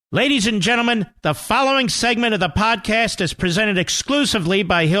Ladies and gentlemen, the following segment of the podcast is presented exclusively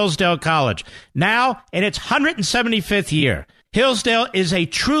by Hillsdale College. Now, in its 175th year, Hillsdale is a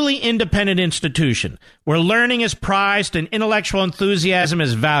truly independent institution where learning is prized and intellectual enthusiasm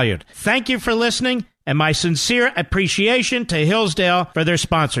is valued. Thank you for listening, and my sincere appreciation to Hillsdale for their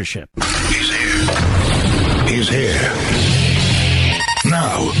sponsorship. He's here. He's here.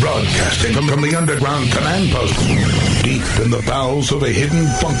 Now, broadcasting from the underground command post, deep in the bowels of a hidden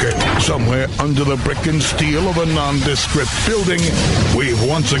bunker, somewhere under the brick and steel of a nondescript building, we've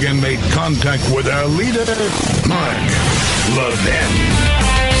once again made contact with our leader, Mark Levin.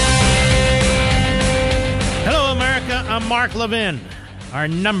 Hello, America. I'm Mark Levin. Our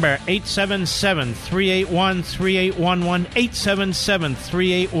number, 877-381-3811,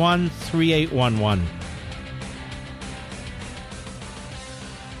 877-381-3811.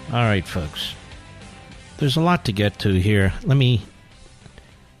 All right, folks. There's a lot to get to here. Let me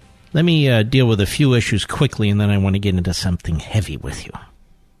deal with a few issues quickly, and then I want to get into something heavy with you.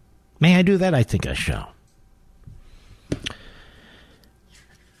 May I do that? I think I shall.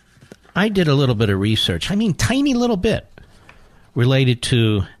 I did a little bit of research. Tiny little bit, related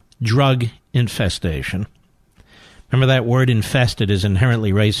to drug infestation. Remember that word infested is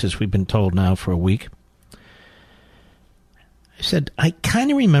inherently racist, we've been told now for a week. I said, I kind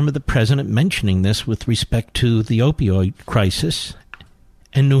of remember the president mentioning this with respect to the opioid crisis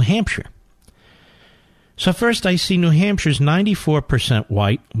in New Hampshire. So first I see New Hampshire's 94%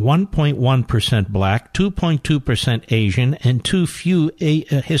 white, 1.1% black, 2.2% Asian, and too few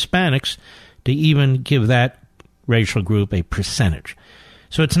Hispanics to even give that racial group a percentage.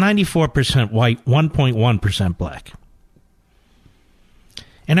 So it's 94% white, 1.1% black.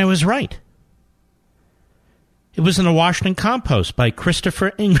 And I was right. It was in the Washington Compost by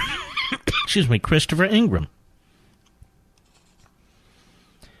Christopher Ingram. Christopher Ingram.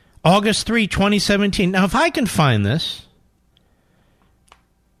 August 3, 2017. Now, if I can find this,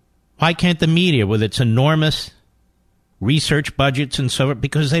 why can't the media, with its enormous research budgets and so forth,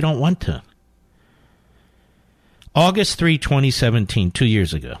 because they don't want to. August 3, 2017, 2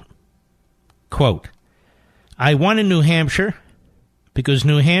 years ago. Quote, I won in New Hampshire because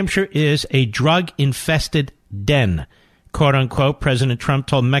New Hampshire is a drug-infested den, quote-unquote, President Trump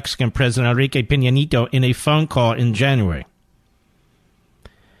told Mexican President Enrique Peña Nieto in a phone call in January.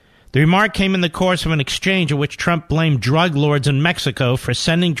 The remark came in the course of an exchange in which Trump blamed drug lords in Mexico for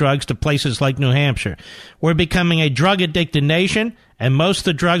sending drugs to places like New Hampshire. We're becoming a drug-addicted nation, and most of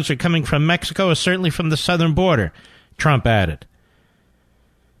the drugs are coming from Mexico, or certainly from the southern border, Trump added.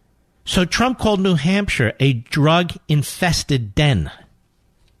 So Trump called New Hampshire a drug-infested den.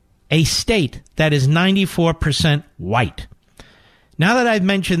 A state that is 94% white. Now that I've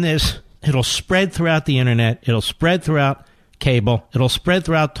mentioned this, it'll spread throughout the internet, it'll spread throughout cable, it'll spread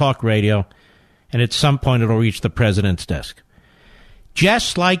throughout talk radio, and at some point it'll reach the president's desk.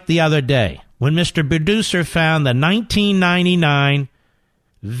 Just like the other day, when Mr. Producer found the 1999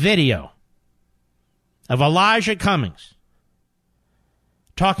 video of Elijah Cummings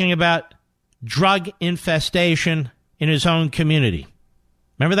talking about drug infestation in his own community.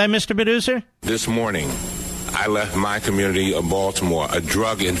 Remember that, Mr. Producer? This morning, I left my community of Baltimore, a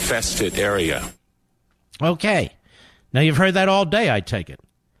drug-infested area. Okay. Now, you've heard that all day, I take it.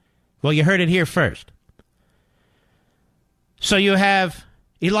 Well, you heard it here first. So you have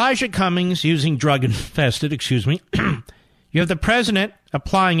Elijah Cummings using drug-infested, You have the president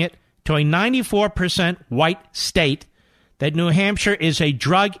applying it to a 94% white state that New Hampshire is a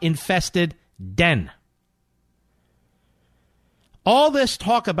drug-infested den. All this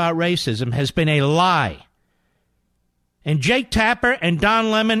talk about racism has been a lie. And Jake Tapper and Don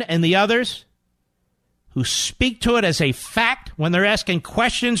Lemon and the others who speak to it as a fact when they're asking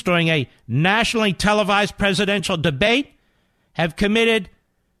questions during a nationally televised presidential debate have committed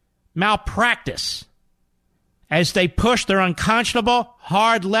malpractice as they push their unconscionable,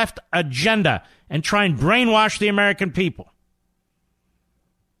 hard left agenda and try and brainwash the American people.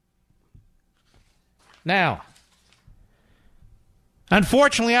 Now,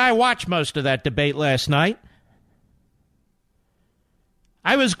 unfortunately, I watched most of that debate last night.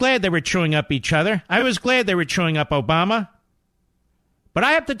 I was glad they were chewing up each other. I was glad they were chewing up Obama. But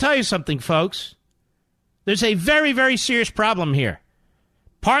I have to tell you something, folks. There's a very, very serious problem here.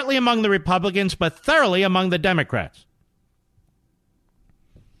 Partly among the Republicans, but thoroughly among the Democrats.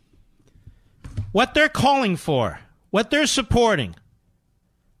 What they're calling for, what they're supporting,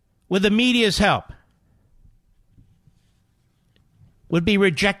 with the media's help, would be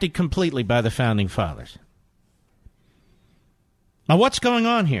rejected completely by the Founding Fathers. Now, what's going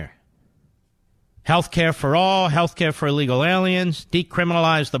on here? Health care for all, health care for illegal aliens,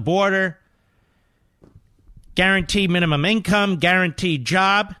 decriminalize the border, guaranteed minimum income, guaranteed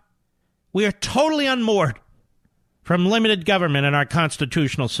job. We are totally unmoored from limited government in our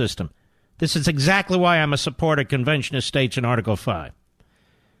constitutional system. This is exactly why I'm a supporter of Convention of States in Article 5.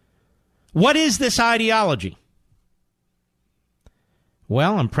 What is this ideology?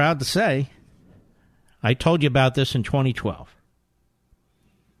 Well, I'm proud to say I told you about this in 2012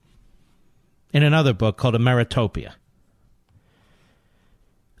 in another book called Ameritopia.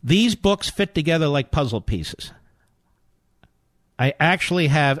 These books fit together like puzzle pieces. I actually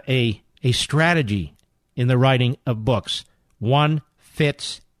have a strategy in the writing of books. One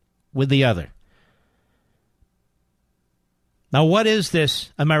fits with the other. Now, what is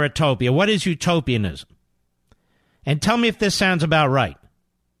this Ameritopia? What is utopianism? And tell me if this sounds about right.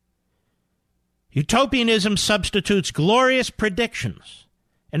 Utopianism substitutes glorious predictions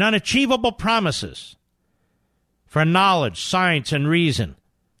and unachievable promises for knowledge, science, and reason,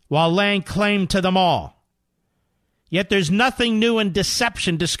 while laying claim to them all. Yet there's nothing new in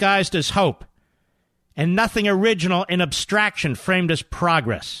deception disguised as hope, and nothing original in abstraction framed as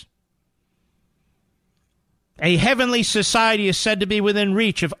progress. A heavenly society is said to be within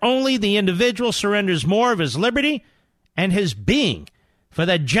reach if only the individual surrenders more of his liberty and his being for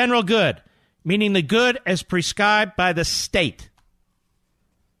the general good, meaning the good as prescribed by the state.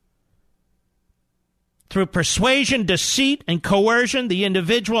 Through persuasion, deceit, and coercion, the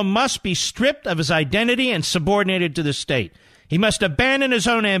individual must be stripped of his identity and subordinated to the state. He must abandon his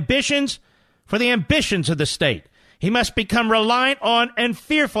own ambitions for the ambitions of the state. He must become reliant on and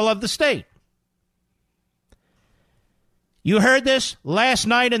fearful of the state. You heard this last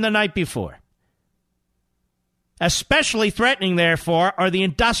night and the night before. Especially threatening, therefore, are the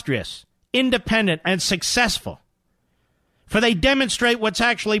industrious, independent, and successful, for they demonstrate what's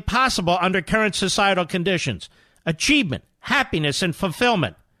actually possible under current societal conditions: achievement, happiness, and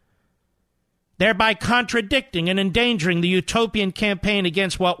fulfillment, thereby contradicting and endangering the utopian campaign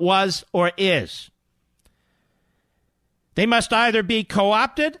against what was or is. They must either be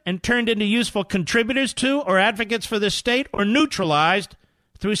co-opted and turned into useful contributors to or advocates for the state, or neutralized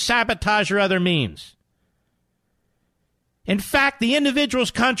through sabotage or other means. In fact, the individual's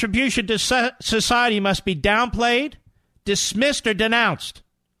contribution to society must be downplayed, dismissed, or denounced,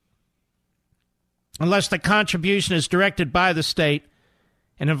 unless the contribution is directed by the state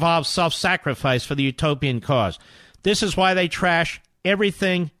and involves self-sacrifice for the utopian cause. This is why they trash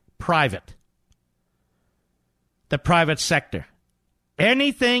everything private. The private sector.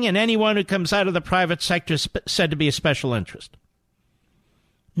 Anything and anyone who comes out of the private sector is said to be a special interest.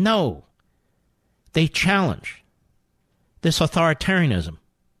 No. They challenge this authoritarianism,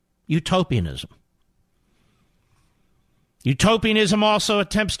 utopianism. Utopianism also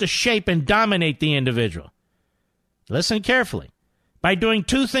attempts to shape and dominate the individual. Listen carefully. By doing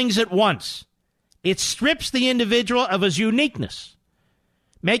two things at once. It strips the individual of his uniqueness,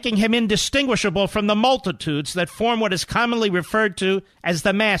 making him indistinguishable from the multitudes that form what is commonly referred to as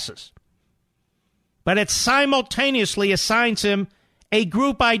the masses. But it simultaneously assigns him a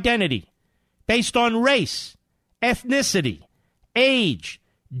group identity based on race, ethnicity, age,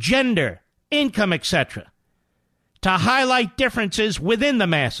 gender, income, etc., to highlight differences within the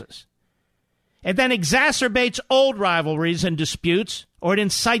masses. It then exacerbates old rivalries and disputes, or it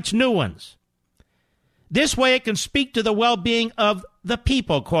incites new ones. This way it can speak to the well-being of the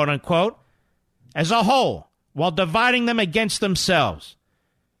people, quote-unquote, as a whole, while dividing them against themselves,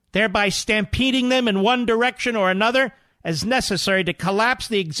 thereby stampeding them in one direction or another as necessary to collapse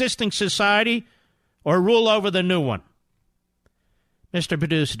the existing society or rule over the new one. Mr.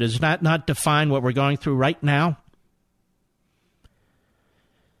 Producer, does that not define what we're going through right now?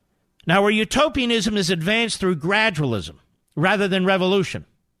 Now, where utopianism is advanced through gradualism rather than revolution,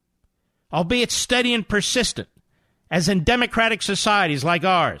 albeit steady and persistent, as in democratic societies like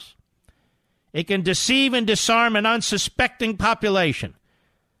ours, it can deceive and disarm an unsuspecting population,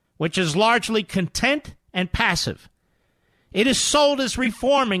 which is largely content and passive. It is sold as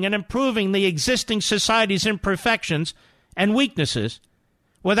reforming and improving the existing society's imperfections and weaknesses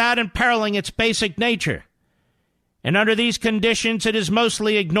without imperiling its basic nature. And under these conditions, it is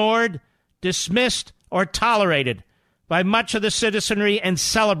mostly ignored, dismissed, or tolerated by much of the citizenry and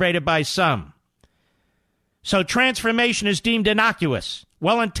celebrated by some. So transformation is deemed innocuous,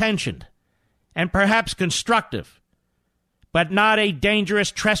 well-intentioned, and perhaps constructive, but not a dangerous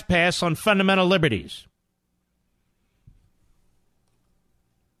trespass on fundamental liberties.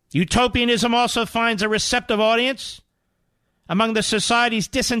 Utopianism also finds a receptive audience among the society's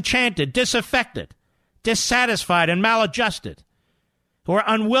disenchanted, disaffected, dissatisfied, and maladjusted, who are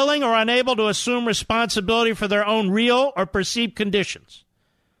unwilling or unable to assume responsibility for their own real or perceived conditions,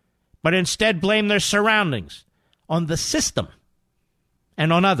 but instead blame their surroundings on the system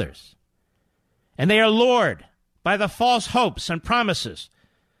and on others. And they are lured by the false hopes and promises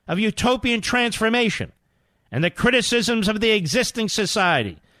of utopian transformation and the criticisms of the existing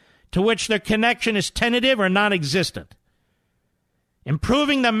society, to which their connection is tentative or non-existent.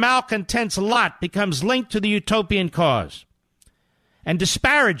 Improving the malcontent's lot becomes linked to the utopian cause, and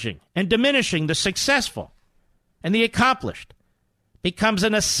disparaging and diminishing the successful and the accomplished becomes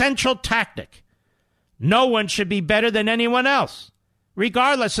an essential tactic. No one should be better than anyone else,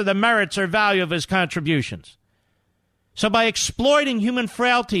 regardless of the merits or value of his contributions. So by exploiting human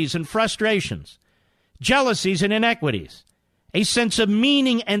frailties and frustrations, jealousies and inequities, a sense of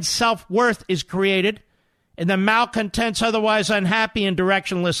meaning and self-worth is created in the malcontent's otherwise unhappy and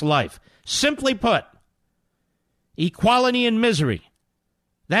directionless life. Simply put, equality in misery,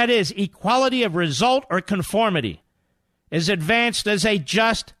 that is, equality of result or conformity, is advanced as a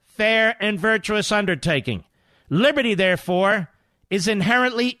just, fair, and virtuous undertaking. Liberty, therefore, is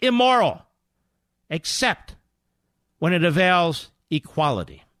inherently immoral, except when it avails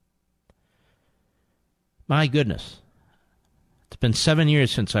equality. My goodness, it's been 7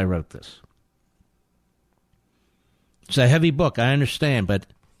 years since I wrote this. It's a heavy book, I understand, but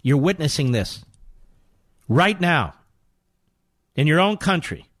you're witnessing this right now in your own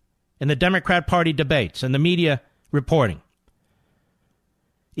country, in the Democrat Party debates and the media reporting.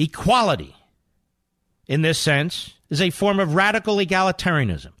 Equality, in this sense, is a form of radical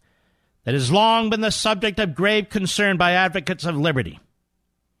egalitarianism that has long been the subject of grave concern by advocates of liberty.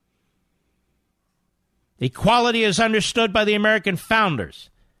 Equality, as understood by the American founders,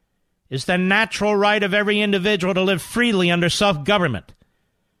 is the natural right of every individual to live freely under self-government,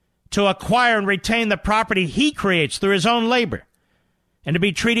 to acquire and retain the property he creates through his own labor, and to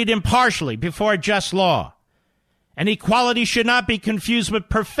be treated impartially before a just law. And equality should not be confused with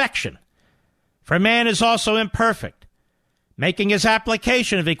perfection, for man is also imperfect, making his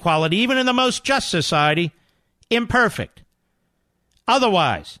application of equality, even in the most just society, imperfect.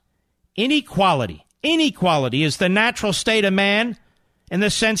 Otherwise, inequality is the natural state of man, in the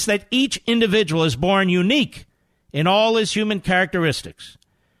sense that each individual is born unique in all his human characteristics.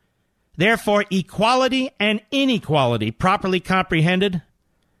 Therefore, equality and inequality, properly comprehended,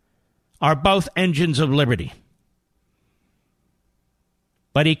 are both engines of liberty.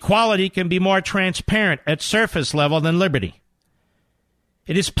 But equality can be more transparent at surface level than liberty.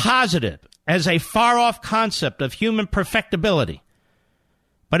 It is positive as a far-off concept of human perfectibility,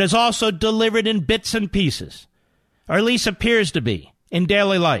 but is also delivered in bits and pieces, or at least appears to be, in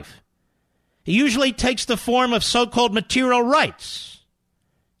daily life. It usually takes the form of so-called material rights.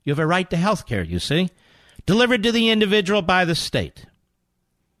 You have a right to health care, you see, delivered to the individual by the state.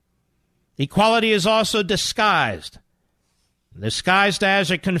 Equality is also disguised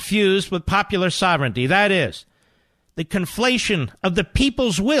as or confused with popular sovereignty. That is, the conflation of the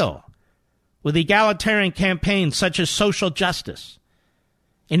people's will with egalitarian campaigns such as social justice,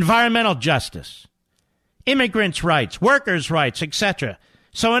 environmental justice, immigrants' rights, workers' rights, etc.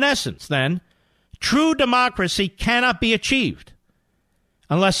 So in essence, then, true democracy cannot be achieved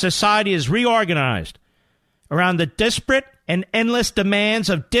unless society is reorganized around the disparate and endless demands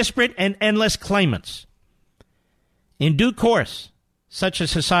of disparate and endless claimants. In due course, such a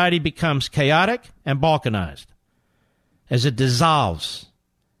society becomes chaotic and balkanized as it dissolves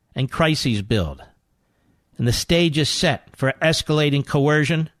and crises build, and the stage is set for escalating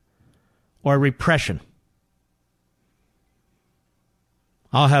coercion or repression.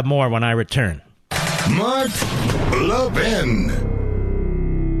 I'll have more when I return. Mark Levin.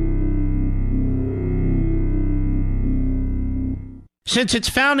 Since its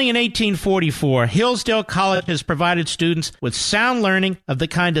founding in 1844, Hillsdale College has provided students with sound learning of the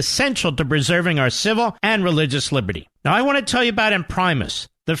kind essential to preserving our civil and religious liberty. Now, I want to tell you about Imprimis,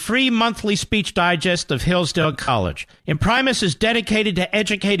 the free monthly speech digest of Hillsdale College. Imprimis is dedicated to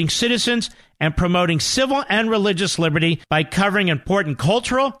educating citizens and promoting civil and religious liberty by covering important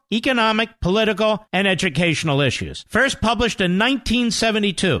cultural, economic, political, and educational issues. First published in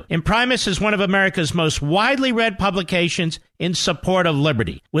 1972, Imprimis is one of America's most widely read publications in support of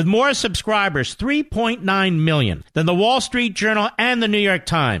liberty, with more subscribers, 3.9 million, than the Wall Street Journal and the New York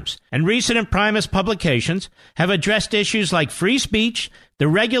Times. And recent Imprimis publications have addressed issues like free speech, the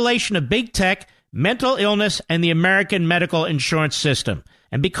regulation of big tech, mental illness, and the American medical insurance system.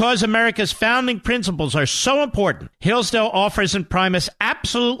 And because America's founding principles are so important, Hillsdale offers Imprimis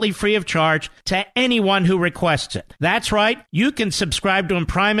absolutely free of charge to anyone who requests it. That's right, you can subscribe to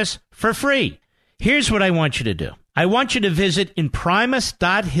Imprimis for free. Here's what I want you to do. I want you to visit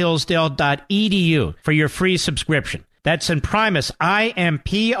imprimis.hillsdale.edu for your free subscription. That's Imprimis,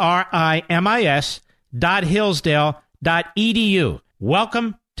 IMPRIMIS.hillsdale.edu.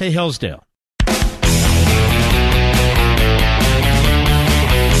 Welcome to Hillsdale.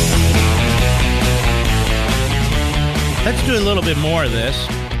 Let's do a little bit more of this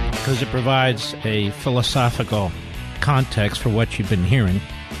because it provides a philosophical context for what you've been hearing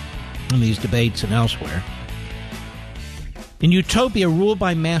in these debates and elsewhere. In utopia ruled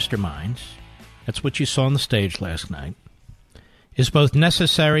by masterminds, that's what you saw on the stage last night, is both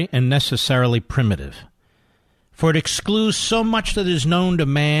necessary and necessarily primitive, for it excludes so much that is known to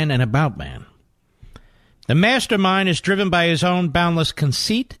man and about man. The mastermind is driven by his own boundless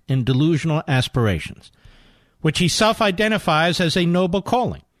conceit and delusional aspirations, which he self-identifies as a noble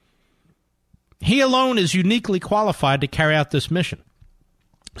calling. He alone is uniquely qualified to carry out this mission.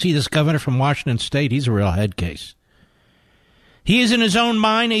 See, this governor from Washington State, he's a real head case. He is in his own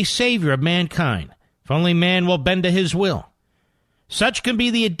mind a savior of mankind, if only man will bend to his will. Such can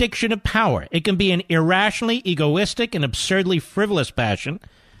be the addiction of power. It can be an irrationally egoistic and absurdly frivolous passion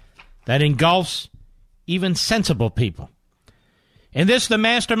that engulfs even sensible people. In this, the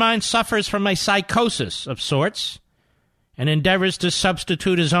mastermind suffers from a psychosis of sorts and endeavors to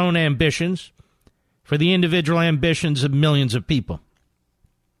substitute his own ambitions for the individual ambitions of millions of people.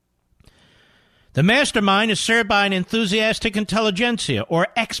 The mastermind is served by an enthusiastic intelligentsia, or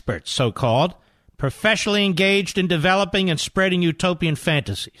experts, so-called, professionally engaged in developing and spreading utopian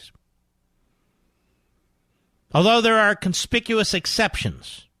fantasies. Although there are conspicuous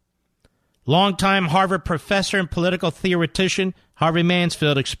exceptions, longtime Harvard professor and political theoretician Harvey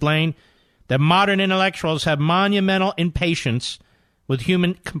Mansfield explained that modern intellectuals have monumental impatience with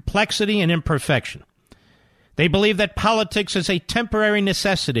human complexity and imperfection. They believe that politics is a temporary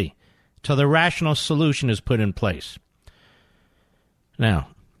necessity till the rational solution is put in place. Now,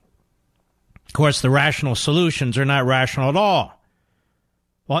 of course, the rational solutions are not rational at all.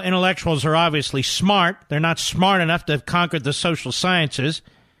 While intellectuals are obviously smart, they're not smart enough to have conquered the social sciences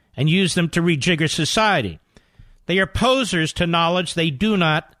and use them to rejigger society. They are posers to knowledge they do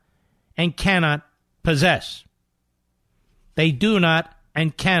not and cannot possess. They do not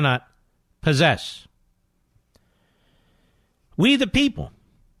and cannot possess. We the people,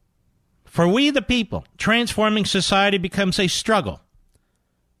 for we the people, transforming society becomes a struggle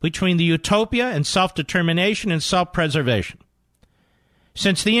between the utopia and self-determination and self-preservation,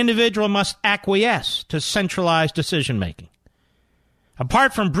 since the individual must acquiesce to centralized decision-making.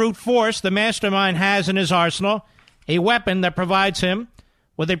 Apart from brute force, the mastermind has in his arsenal a weapon that provides him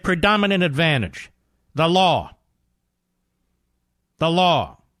with a predominant advantage: the law. The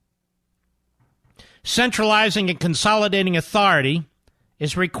law. Centralizing and consolidating authority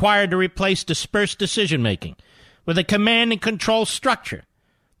is required to replace dispersed decision-making with a command and control structure,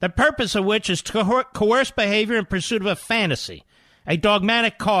 the purpose of which is to coerce behavior in pursuit of a fantasy, a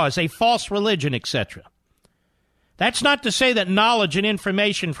dogmatic cause, a false religion, etc. That's not to say that knowledge and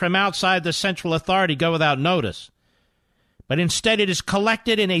information from outside the central authority go without notice, but instead it is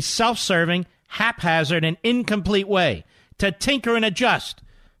collected in a self-serving, haphazard, and incomplete way to tinker and adjust,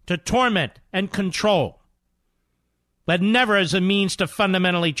 to torment and control, but never as a means to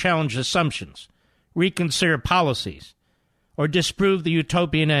fundamentally challenge assumptions, reconsider policies, or disprove the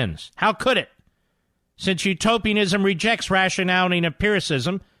utopian ends. How could it? Since utopianism rejects rationality and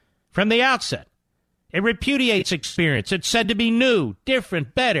empiricism from the outset. It repudiates experience. It's said to be new,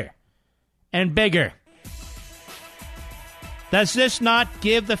 different, better, and bigger. Does this not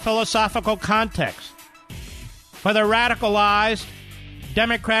give the philosophical context for the radicalized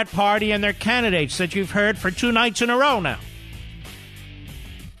Democrat Party and their candidates that you've heard for 2 nights in a row now?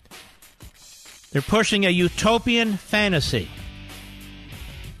 They're pushing a utopian fantasy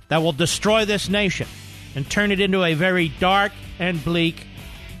that will destroy this nation and turn it into a very dark and bleak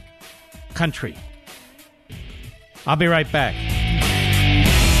country. I'll be right back.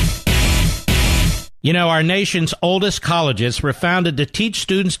 You know, our nation's oldest colleges were founded to teach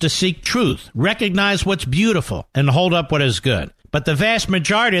students to seek truth, recognize what's beautiful, and hold up what is good. But the vast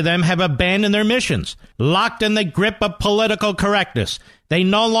majority of them have abandoned their missions, locked in the grip of political correctness. They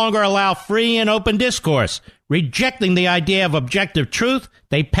no longer allow free and open discourse. Rejecting the idea of objective truth,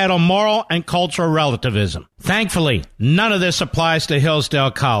 they peddle moral and cultural relativism. Thankfully, none of this applies to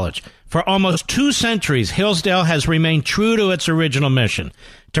Hillsdale College. For almost 2 centuries, Hillsdale has remained true to its original mission,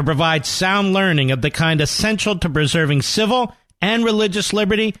 to provide sound learning of the kind essential to preserving civil and religious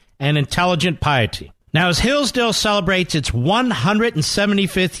liberty and intelligent piety. Now, as Hillsdale celebrates its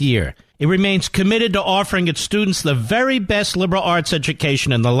 175th year, It remains committed to offering its students the very best liberal arts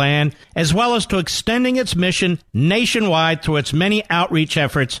education in the land, as well as to extending its mission nationwide through its many outreach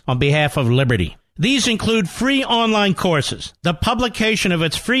efforts on behalf of liberty. These include free online courses, the publication of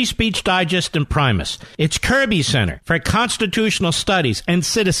its Free Speech Digest and Primus, its Kirby Center for Constitutional Studies and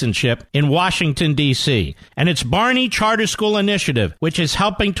Citizenship in Washington, D.C., and its Barney Charter School Initiative, which is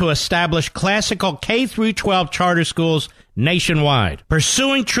helping to establish classical K-12 charter schools nationwide.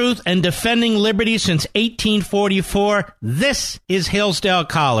 Pursuing truth and defending liberty since 1844, this is Hillsdale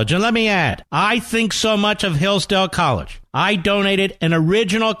College. And let me add, I think so much of Hillsdale College. I donated an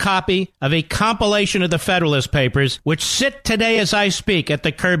original copy of a compilation of the Federalist Papers, which sit today as I speak at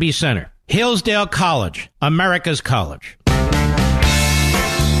the Kirby Center. Hillsdale College, America's college.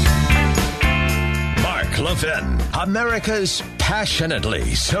 Mark Levin, America's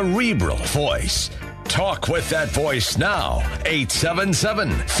passionately cerebral voice. Talk with that voice now.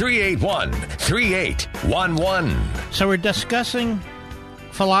 877-381-3811. So we're discussing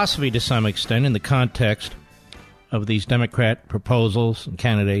philosophy to some extent in the context of these Democrat proposals and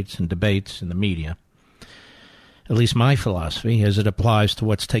candidates and debates in the media. At least my philosophy as it applies to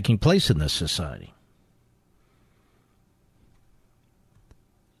what's taking place in this society.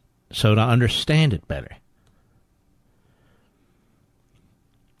 So to understand it better.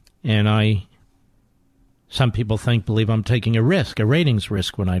 And some people believe I'm taking a risk, a ratings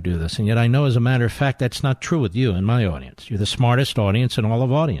risk when I do this. And yet I know, as a matter of fact, that's not true with you and my audience. You're the smartest audience in all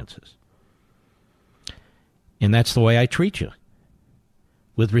of audiences. And that's the way I treat you,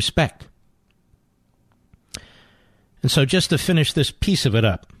 with respect. And so just to finish this piece of it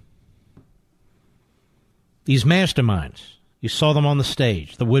up, these masterminds, you saw them on the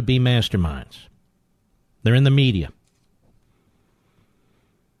stage, the would-be masterminds. They're in the media.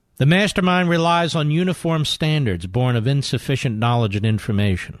 The mastermind relies on uniform standards born of insufficient knowledge and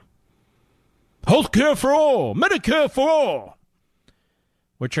information. Health care for all, Medicare for all,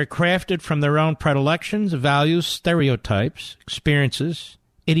 which are crafted from their own predilections, values, stereotypes, experiences,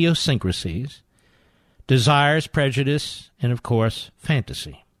 idiosyncrasies, desires, prejudice, and, of course,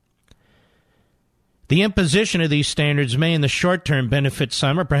 fantasy. The imposition of these standards may in the short term benefit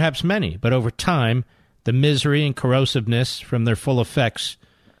some or perhaps many, but over time, the misery and corrosiveness from their full effects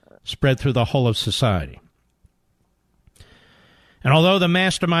spread through the whole of society. And although the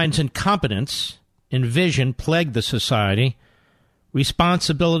mastermind's incompetence and vision plague the society,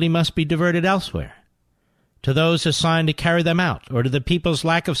 responsibility must be diverted elsewhere, to those assigned to carry them out, or to the people's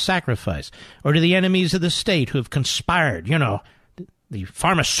lack of sacrifice, or to the enemies of the state who have conspired, the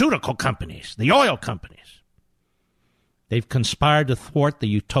pharmaceutical companies, the oil companies. They've conspired to thwart the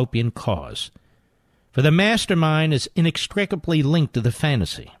utopian cause. For the mastermind is inextricably linked to the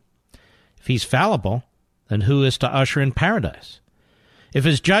fantasy. If he's fallible, then who is to usher in paradise? If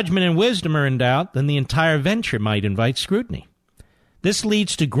his judgment and wisdom are in doubt, then the entire venture might invite scrutiny. This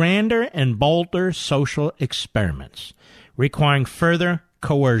leads to grander and bolder social experiments, requiring further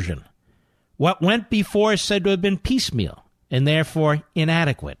coercion. What went before is said to have been piecemeal, and therefore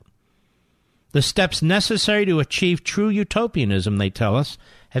inadequate. The steps necessary to achieve true utopianism, they tell us,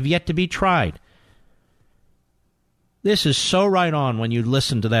 have yet to be tried. This is so right on when you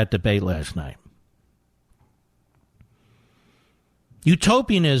listen to that debate last night.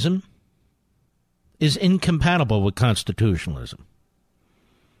 Utopianism is incompatible with constitutionalism.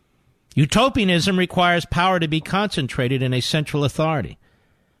 Utopianism requires power to be concentrated in a central authority,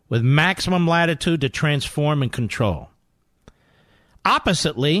 with maximum latitude to transform and control.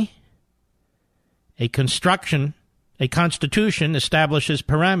 Oppositely, a constitution establishes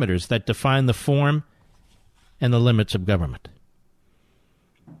parameters that define the form and the limits of government.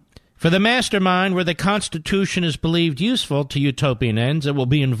 For the mastermind, where the Constitution is believed useful to utopian ends, it will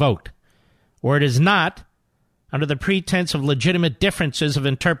be invoked. Where it is not, under the pretense of legitimate differences of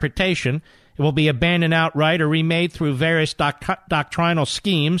interpretation, it will be abandoned outright or remade through various doctrinal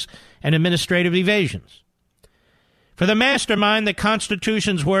schemes and administrative evasions. For the mastermind, the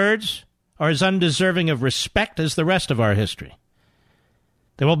Constitution's words are as undeserving of respect as the rest of our history.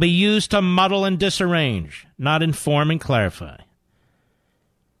 They will be used to muddle and disarrange, not inform and clarify.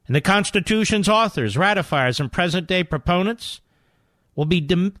 And the Constitution's authors, ratifiers, and present-day proponents will be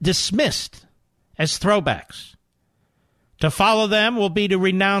dismissed as throwbacks. To follow them will be to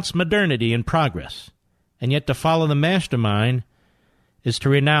renounce modernity and progress. And yet to follow the mastermind is to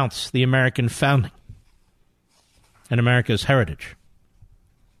renounce the American founding and America's heritage.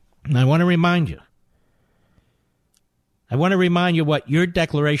 And I want to remind you what your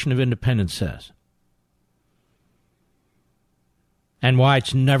Declaration of Independence says and why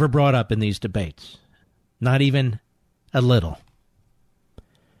it's never brought up in these debates, not even a little.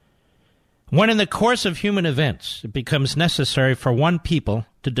 When in the course of human events it becomes necessary for one people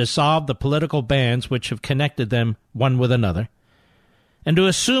to dissolve the political bands which have connected them one with another, and to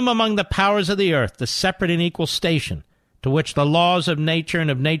assume among the powers of the earth the separate and equal station to which the laws of nature and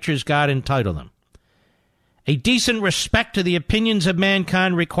of nature's God entitle them, a decent respect to the opinions of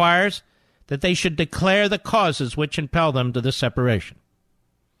mankind requires that they should declare the causes which impel them to the separation.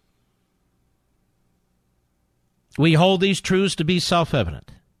 We hold these truths to be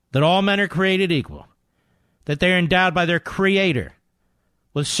self-evident, that all men are created equal, that they are endowed by their Creator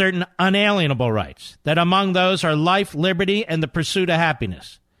with certain unalienable rights, that among those are life, liberty, and the pursuit of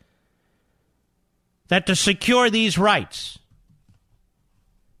happiness, that to secure these rights,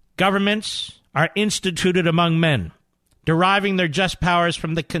 governments are instituted among men, deriving their just powers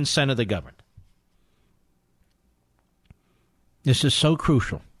from the consent of the governed. This is so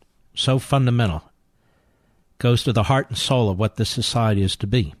crucial, so fundamental, goes to the heart and soul of what this society is to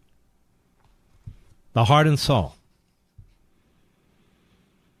be. The heart and soul.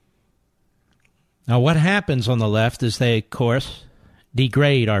 Now, what happens on the left is they, of course,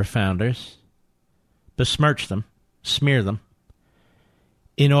 degrade our founders, besmirch them, smear them,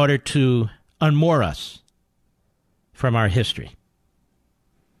 in order to unmoor us from our history,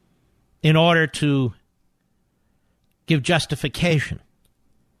 in order to give justification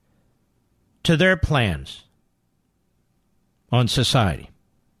to their plans on society.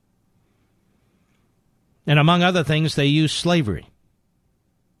 And among other things, they use slavery.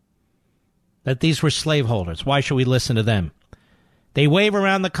 That these were slaveholders. Why should we listen to them? They wave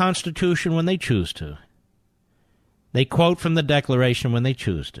around the Constitution when they choose to. They quote from the Declaration when they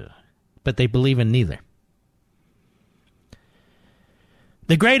choose to. But they believe in neither.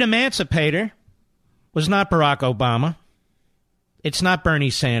 The great emancipator was not Barack Obama. It's not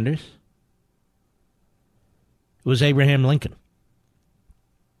Bernie Sanders. It was Abraham Lincoln.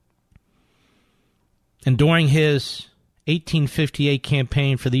 And during his 1858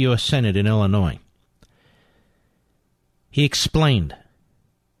 campaign for the U.S. Senate in Illinois, he explained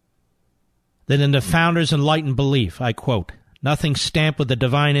that in the founders' enlightened belief, I quote, "Nothing stamped with the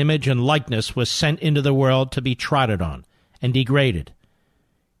divine image and likeness was sent into the world to be trodden on and degraded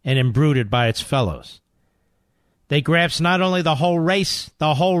and imbruted by its fellows. They grasped not only the whole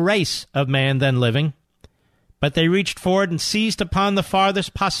race of man then living, but they reached forward and seized upon the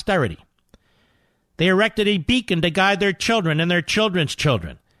farthest posterity. They erected a beacon to guide their children and their children's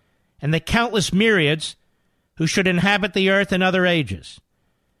children, and the countless myriads who should inhabit the earth in other ages.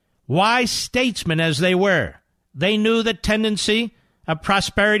 Wise statesmen as they were, they knew the tendency of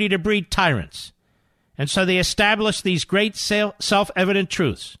prosperity to breed tyrants, and so they established these great self-evident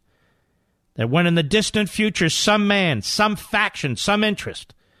truths, that when in the distant future some man, some faction, some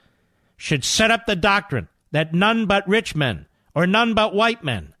interest should set up the doctrine that none but rich men or none but white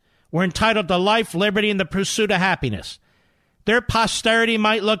men were entitled to life, liberty, and the pursuit of happiness, their posterity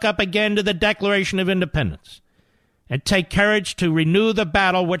might look up again to the Declaration of Independence and take courage to renew the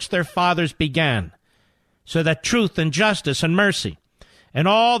battle which their fathers began, so that truth and justice and mercy and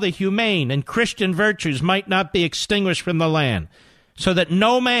all the humane and Christian virtues might not be extinguished from the land, so that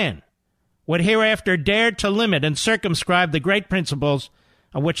no man would hereafter dare to limit and circumscribe the great principles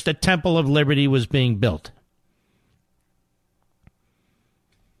on which the Temple of Liberty was being built."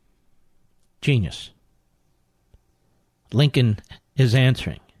 Genius. Lincoln is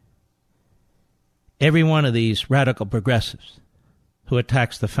answering every one of these radical progressives who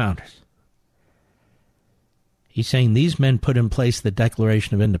attacks the founders. He's saying these men put in place the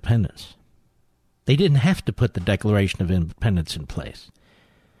Declaration of Independence. They didn't have to put the Declaration of Independence in place.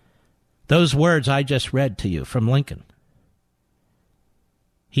 Those words I just read to you from Lincoln,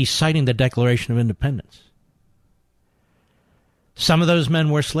 he's citing the Declaration of Independence. Some of those men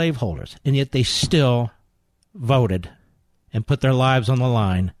were slaveholders, and yet they still voted and put their lives on the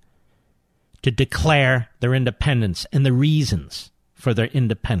line to declare their independence and the reasons for their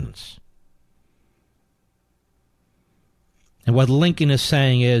independence. And what Lincoln is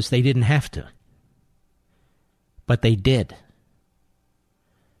saying is they didn't have to, but they did.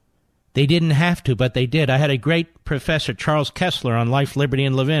 They didn't have to, but they did. I had a great professor, Charles Kessler, on Life, Liberty,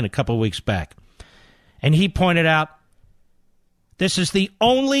 and Levin a couple of weeks back, and he pointed out this is the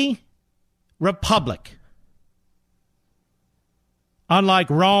only republic, unlike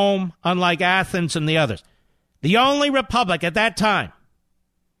Rome, unlike Athens and the others, the only republic at that time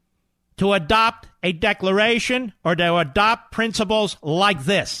to adopt a declaration or to adopt principles like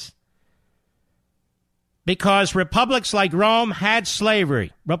this. Because republics like Rome had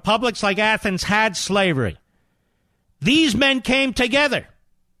slavery. Republics like Athens had slavery. These men came together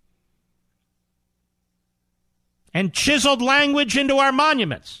and chiseled language into our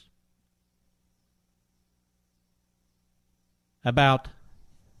monuments about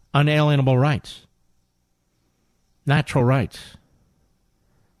unalienable rights, natural rights.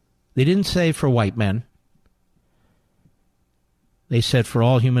 They didn't say for white men. They said for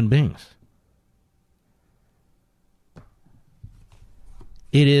all human beings.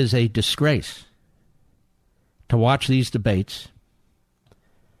 It is a disgrace to watch these debates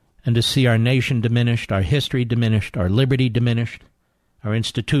and to see our nation diminished, our history diminished, our liberty diminished, our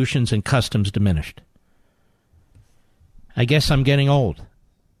institutions and customs diminished. I guess I'm getting old.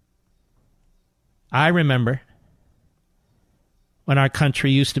 I remember when our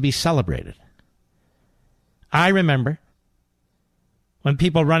country used to be celebrated. I remember when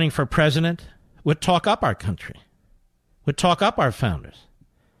people running for president would talk up our country, would talk up our founders,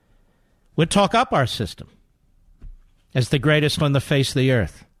 would talk up our system as the greatest on the face of the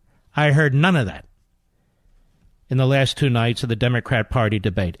earth. I heard none of that in the last 2 nights of the Democrat Party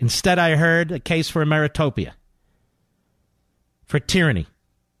debate. Instead, I heard a case for meritopia, for tyranny,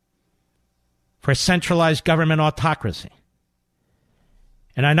 for centralized government autocracy.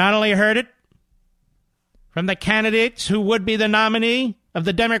 And I not only heard it from the candidates who would be the nominee of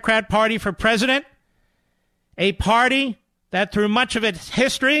the Democrat Party for president, a party that through much of its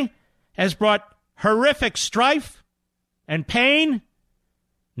history has brought horrific strife and pain,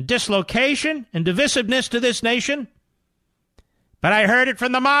 dislocation and divisiveness to this nation, but I heard it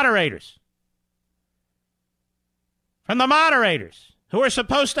from the moderators. From the moderators, who are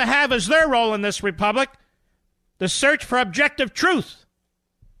supposed to have as their role in this republic the search for objective truth.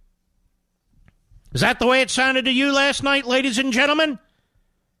 Is that the way it sounded to you last night, ladies and gentlemen?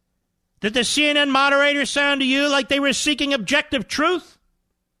 Did the CNN moderators sound to you like they were seeking objective truth?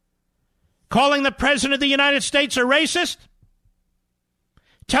 Calling the President of the United States a racist?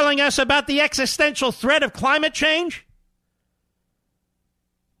 Telling us about the existential threat of climate change?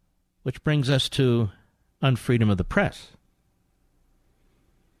 Which brings us to unfreedom of the press.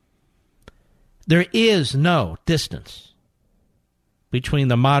 There is no distance between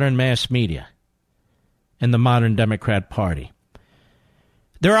the modern mass media and the modern Democrat Party.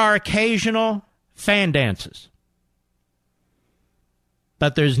 There are occasional fan dances,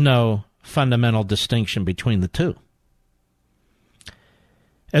 but there's no fundamental distinction between the two.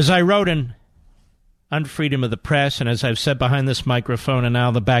 As I wrote in Unfreedom of the Press, and as I've said behind this microphone, and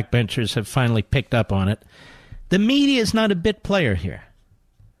now the backbenchers have finally picked up on it, the media is not a bit player here.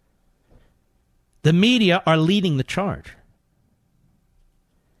 The media are leading the charge.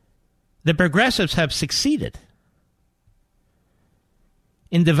 The progressives have succeeded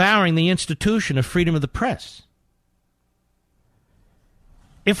in devouring the institution of freedom of the press.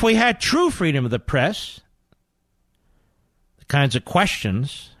 If we had true freedom of the press, the kinds of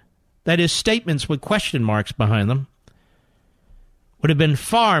questions, that is, statements with question marks behind them, would have been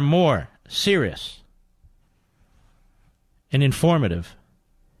far more serious and informative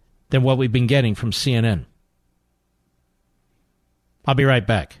than what we've been getting from CNN. I'll be right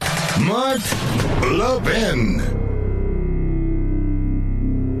back. Mark Levin.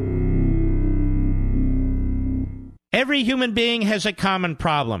 Every human being has a common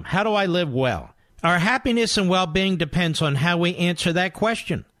problem. How do I live well? Our happiness and well-being depends on how we answer that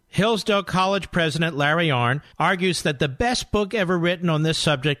question. Hillsdale College president Larry Arnn argues that the best book ever written on this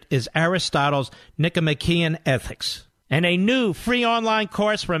subject is Aristotle's Nicomachean Ethics. And a new free online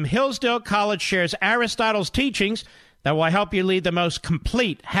course from Hillsdale College shares Aristotle's teachings that will help you lead the most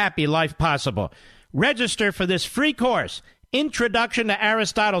complete, happy life possible. Register for this free course, Introduction to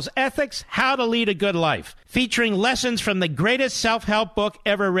Aristotle's Ethics, How to Lead a Good Life, featuring lessons from the greatest self-help book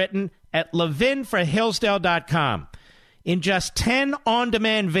ever written at levinforhillsdale.com. In just 10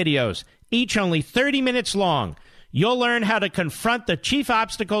 on-demand videos, each only 30 minutes long, you'll learn how to confront the chief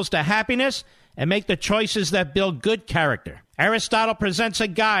obstacles to happiness and make the choices that build good character. Aristotle presents a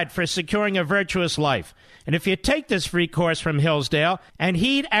guide for securing a virtuous life. And if you take this free course from Hillsdale and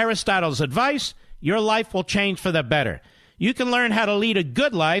heed Aristotle's advice, your life will change for the better. You can learn how to lead a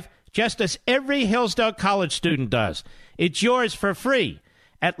good life just as every Hillsdale College student does. It's yours for free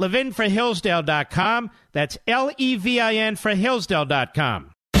at levinforhillsdale.com. That's Levin for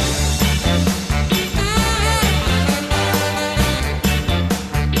Hillsdale.com.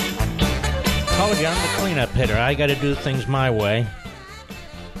 Told you, I'm the cleanup hitter. I got to do things my way.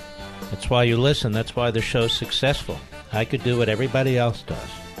 That's why you listen. That's why the show's successful. I could do what everybody else does.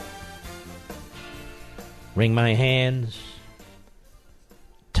 Wring my hands,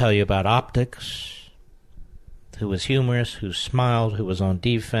 tell you about optics, who was humorous, who smiled, who was on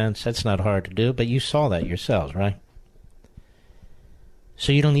defense. That's not hard to do, but you saw that yourselves, right?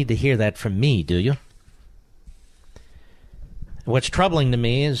 So you don't need to hear that from me, do you? What's troubling to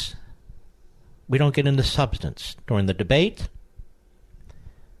me is we don't get into substance. During the debate,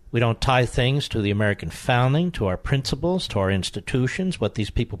 We don't tie things to the American founding, to our principles, to our institutions, what these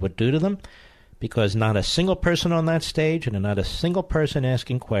people would do to them, because not a single person on that stage and not a single person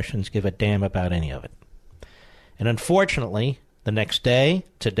asking questions give a damn about any of it. And unfortunately, the next day,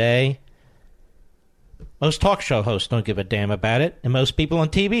 today, most talk show hosts don't give a damn about it, and most people on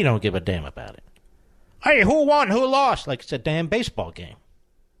TV don't give a damn about it. Hey, who won, who lost? Like it's a damn baseball game.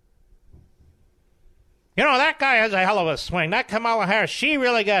 You know, that guy has a hell of a swing. That Kamala Harris, she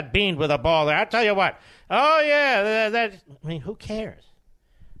really got beamed with a ball there. I'll tell you what. Oh, yeah, I mean, who cares?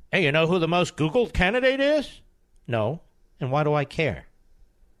 Hey, you know who the most Googled candidate is? No. And why do I care?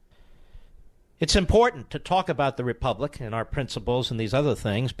 It's important to talk about the Republic and our principles and these other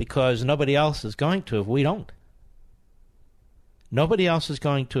things because nobody else is going to if we don't. Nobody else is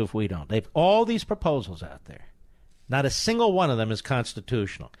going to if we don't. They have all these proposals out there. Not a single one of them is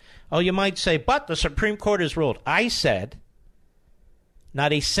constitutional. Oh, you might say, but the Supreme Court has ruled. I said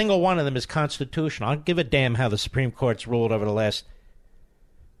not a single one of them is constitutional. I don't give a damn how the Supreme Court's ruled over the last,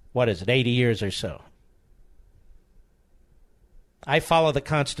 80 years or so. I follow the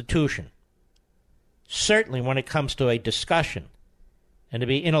Constitution. Certainly when it comes to a discussion and to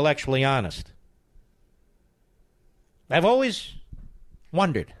be intellectually honest. I've always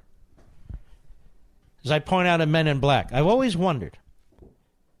wondered, as I point out in Men in Black, I've always wondered,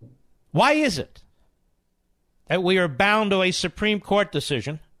 why is it that we are bound to a Supreme Court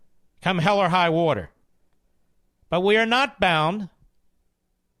decision, come hell or high water, but we are not bound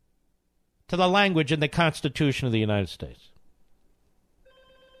to the language in the Constitution of the United States?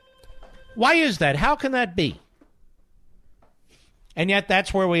 Why is that? How can that be? And yet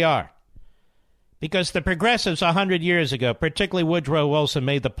that's where we are. Because the progressives 100 years ago, particularly Woodrow Wilson,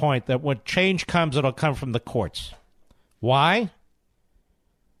 made the point that when change comes, it'll come from the courts. Why?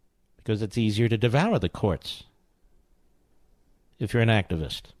 Because it's easier to devour the courts if you're an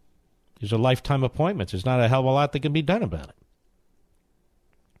activist. These are lifetime appointments. There's not a hell of a lot that can be done about it.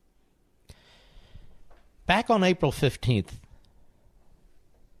 Back on April 15th,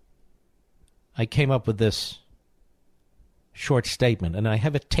 I came up with this short statement, and I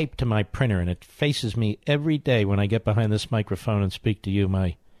have it taped to my printer, and it faces me every day when I get behind this microphone and speak to you,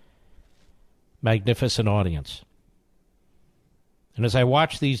 my magnificent audience. And as I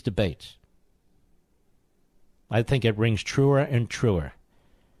watch these debates, I think it rings truer and truer.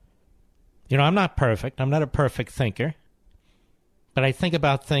 You know, I'm not perfect. I'm not a perfect thinker. But I think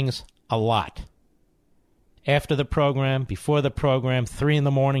about things a lot. After the program, before the program, 3 in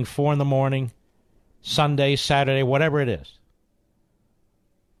the morning, 4 in the morning, Sunday, Saturday, whatever it is.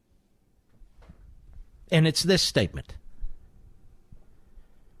 And it's this statement.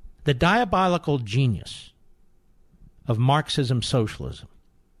 The diabolical genius of Marxism-socialism,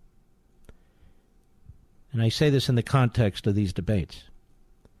 and I say this in the context of these debates,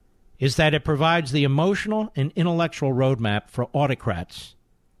 is that it provides the emotional and intellectual roadmap for autocrats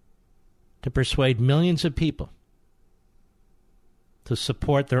to persuade millions of people to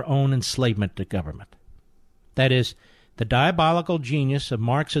support their own enslavement to government. That is, the diabolical genius of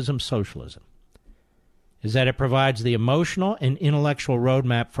Marxism-socialism is that it provides the emotional and intellectual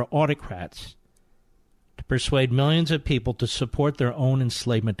roadmap for autocrats to persuade millions of people to support their own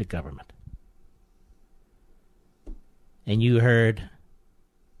enslavement to government. And you heard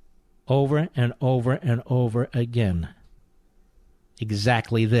over and over and over again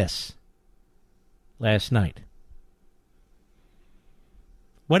exactly this last night.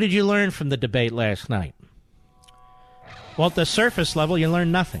 What did you learn from the debate last night? Well, at the surface level, you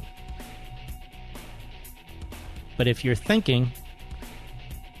learned nothing. But if you're thinking,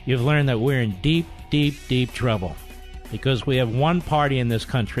 you've learned that we're in deep, deep, deep trouble. Because we have one party in this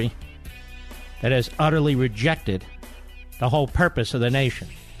country that has utterly rejected the whole purpose of the nation.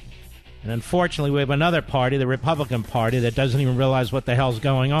 And unfortunately, we have another party, the Republican Party, that doesn't even realize what the hell's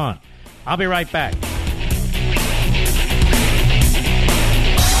going on. I'll be right back.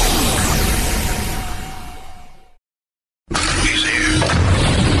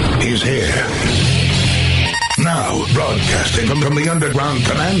 He's here. Now, broadcasting from the underground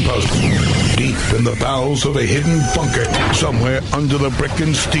command post, deep in the bowels of a hidden bunker, somewhere under the brick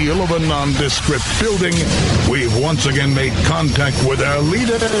and steel of a nondescript building, we've once again made contact with our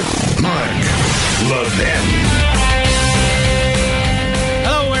leader, Mark Levin.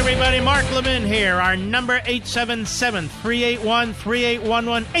 Hello, everybody. Mark Levin here. Our number,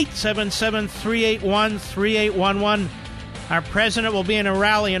 877-381-3811, 877-381-3811. Our president will be in a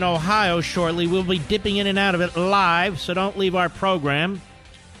rally in Ohio shortly. We'll be dipping in and out of it live, so don't leave our program.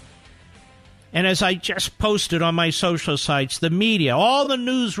 And as I just posted on my social sites, the media, all the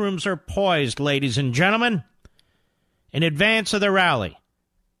newsrooms are poised, ladies and gentlemen, in advance of the rally.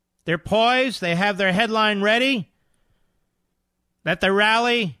 They're poised. They have their headline ready that the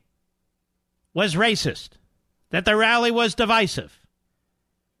rally was racist, that the rally was divisive,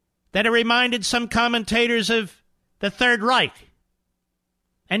 that it reminded some commentators of the Third Reich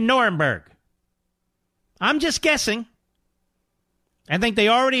and Nuremberg. I'm just guessing. I think they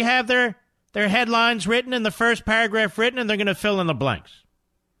already have their headlines written and the first paragraph written, and they're going to fill in the blanks.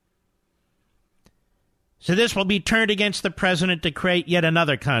 So this will be turned against the president to create yet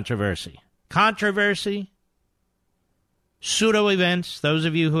another controversy. Controversy, pseudo-events, those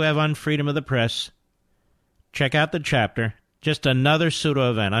of you who have unfreedom of the press, check out the chapter. Just another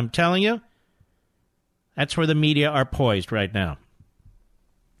pseudo-event. I'm telling you, that's where the media are poised right now.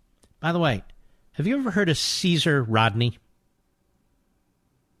 By the way, have you ever heard of Caesar Rodney?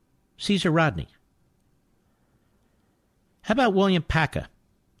 Caesar Rodney. How about William Packer?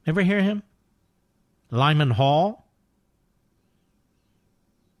 Ever hear him? Lyman Hall?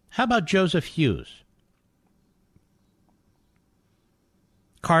 How about Joseph Hughes?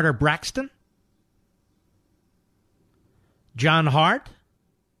 Carter Braxton? John Hart?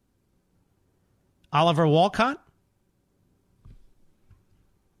 Oliver Wolcott?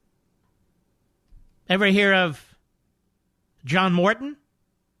 Ever hear of John Morton?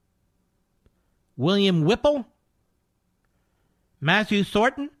 William Whipple? Matthew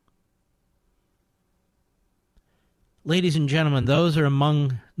Thornton? Ladies and gentlemen, those are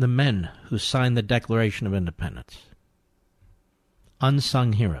among the men who signed the Declaration of Independence.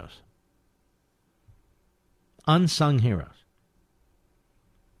 Unsung heroes. Unsung heroes.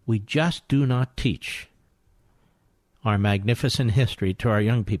 We just do not teach our magnificent history to our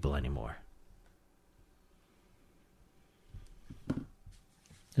young people anymore.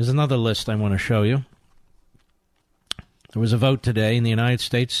 There's another list I want to show you. There was a vote today in the United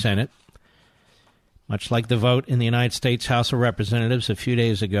States Senate, much like the vote in the United States House of Representatives a few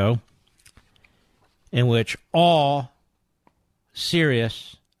days ago, in which all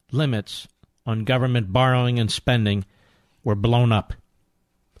serious limits on government borrowing and spending were blown up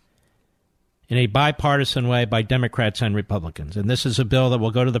in a bipartisan way by Democrats and Republicans. And this is a bill that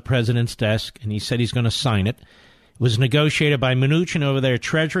will go to the president's desk, and he said he's going to sign it. It was negotiated by Mnuchin over there at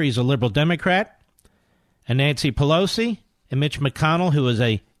Treasury. He's a liberal Democrat. And Nancy Pelosi and Mitch McConnell, who is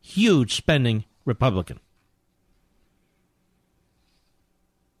a huge spending Republican.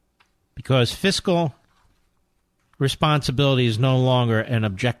 Because fiscal responsibility is no longer an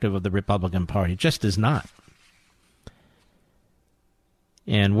objective of the Republican Party. It just is not.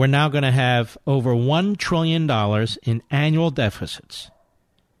 And we're now going to have over $1 trillion in annual deficits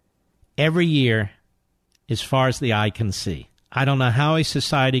every year as far as the eye can see. I don't know how a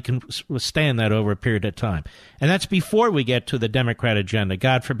society can withstand that over a period of time. And that's before we get to the Democrat agenda.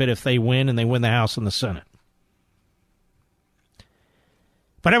 God forbid if they win and they win the House and the Senate.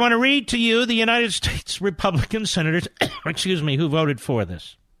 But I want to read to you the United States Republican senators, who voted for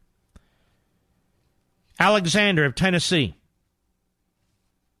this. Alexander of Tennessee.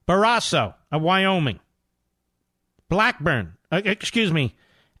 Barrasso of Wyoming.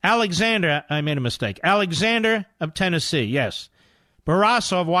 Alexander, I made a mistake. Alexander of Tennessee, yes.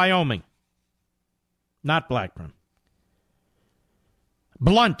 Barrasso of Wyoming. Not Blackburn.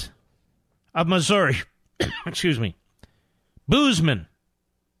 Blunt of Missouri. Boozman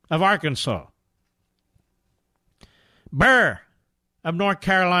of Arkansas. Burr of North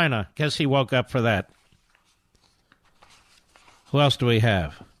Carolina. Guess he woke up for that. Who else do we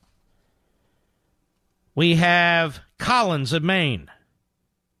have? We have Collins of Maine.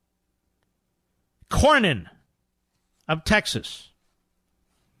 Cornyn of Texas.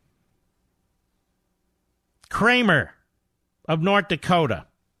 Kramer of North Dakota.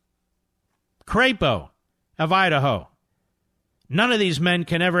 Crapo of Idaho. None of these men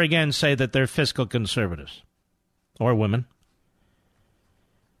can ever again say that they're fiscal conservatives. Or women.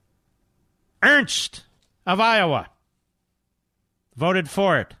 Ernst of Iowa. Voted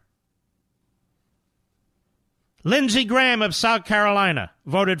for it. Lindsey Graham of South Carolina.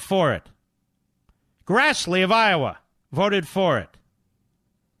 Voted for it. Grassley of Iowa voted for it.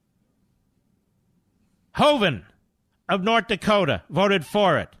 Hoeven of North Dakota voted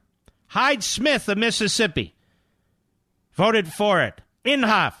for it. Hyde Smith of Mississippi voted for it.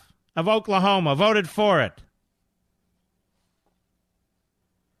 Inhofe of Oklahoma voted for it.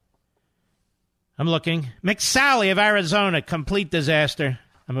 I'm looking. McSally of Arizona, complete disaster.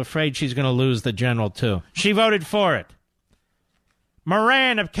 I'm afraid she's going to lose the general, too. She voted for it.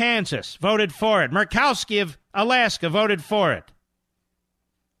 Moran of Kansas voted for it. Murkowski of Alaska voted for it.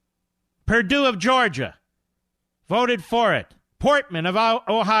 Perdue of Georgia voted for it. Portman of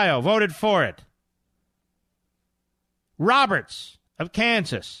Ohio voted for it. Roberts of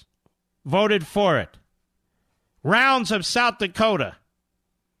Kansas voted for it. Rounds of South Dakota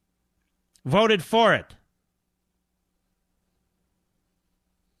voted for it.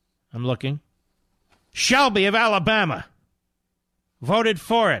 I'm looking. Shelby of Alabama voted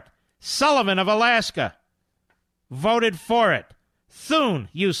for it. Sullivan of Alaska voted for it. Thune,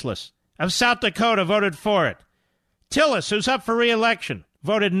 useless, of South Dakota voted for it. Tillis, who's up for re-election,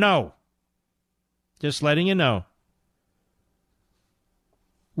 voted no. Just letting you know.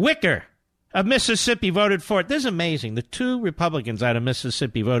 Wicker of Mississippi voted for it. This is amazing. The 2 Republicans out of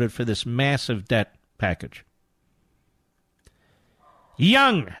Mississippi voted for this massive debt package.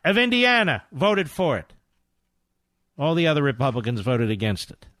 Young of Indiana voted for it. All the other Republicans voted against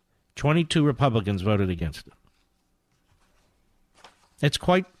it. 22 Republicans voted against it. It's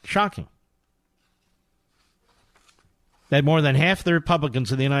quite shocking that more than half the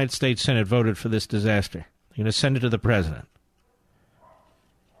Republicans in the United States Senate voted for this disaster. They're going to send it to the president.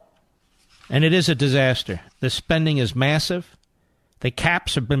 And it is a disaster. The spending is massive. The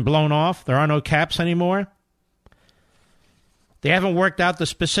caps have been blown off. There are no caps anymore. They haven't worked out the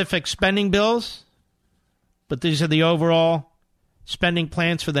specific spending bills, but these are the overall spending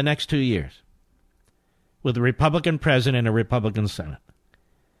plans for the next 2 years with a Republican president and a Republican Senate.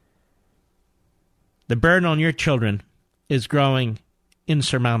 The burden on your children is growing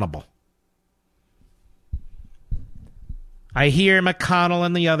insurmountable. I hear McConnell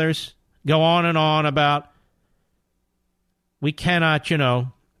and the others go on and on about we cannot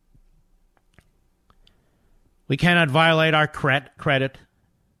violate our credit.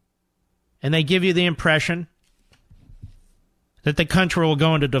 And they give you the impression that the country will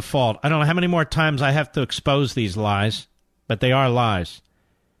go into default. I don't know how many more times I have to expose these lies, but they are lies.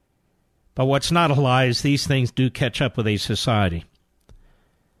 But what's not a lie is these things do catch up with a society.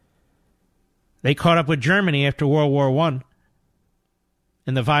 They caught up with Germany after World War I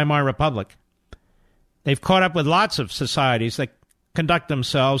in the Weimar Republic. They've caught up with lots of societies that conduct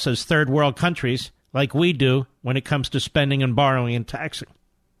themselves as third world countries like we do when it comes to spending and borrowing and taxing.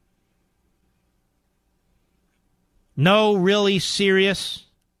 No really serious,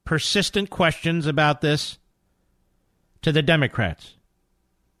 persistent questions about this to the Democrats.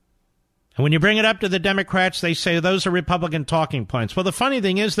 And when you bring it up to the Democrats, they say those are Republican talking points. Well, the funny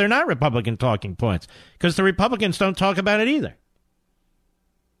thing is they're not Republican talking points because the Republicans don't talk about it either.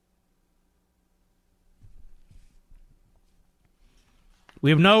 We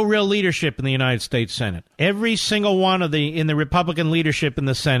have no real leadership in the United States Senate. Every single one in the Republican leadership in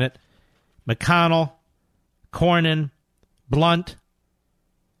the Senate, McConnell, Cornyn, Blunt,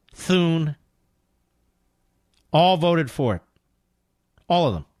 Thune, all voted for it. All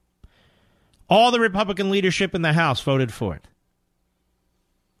of them. All the Republican leadership in the House voted for it.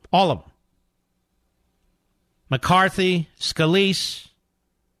 All of them. McCarthy, Scalise,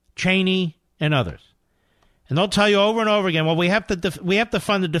 Cheney, and others. And they'll tell you over and over again, well, we have to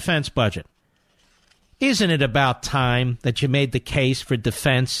fund the defense budget. Isn't it about time that you made the case for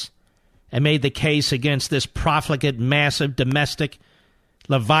defense and made the case against this profligate, massive, domestic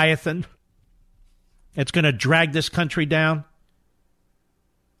Leviathan that's going to drag this country down?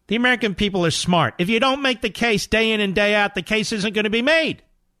 The American people are smart. If you don't make the case day in and day out, the case isn't going to be made.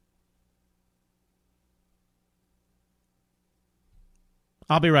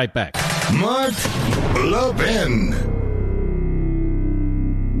 I'll be right back. Mark Levin.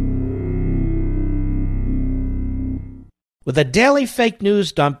 With a daily fake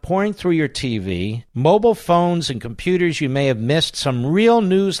news dump pouring through your TV, mobile phones, and computers, you may have missed some real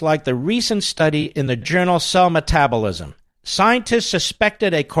news like the recent study in the journal Cell Metabolism. Scientists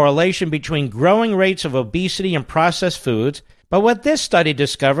suspected a correlation between growing rates of obesity and processed foods, but what this study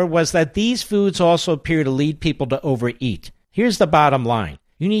discovered was that these foods also appear to lead people to overeat. Here's the bottom line.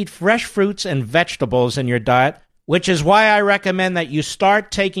 You need fresh fruits and vegetables in your diet, which is why I recommend that you start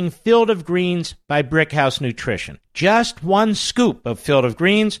taking Field of Greens by Brickhouse Nutrition. Just one scoop of Field of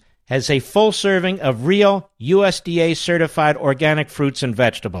Greens has a full serving of real USDA-certified organic fruits and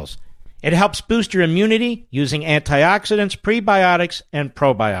vegetables. It helps boost your immunity using antioxidants, prebiotics, and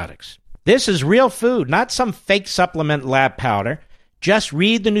probiotics. This is real food, not some fake supplement lab powder. Just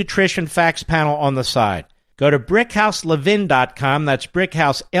read the nutrition facts panel on the side. Go to BrickhouseLevin.com, that's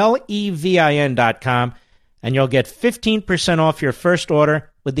BrickhouseLevin.com, and you'll get 15% off your first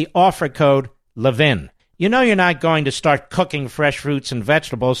order with the offer code LEVIN. You know you're not going to start cooking fresh fruits and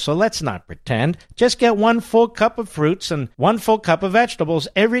vegetables, so let's not pretend. Just get 1 full cup of fruits and 1 full cup of vegetables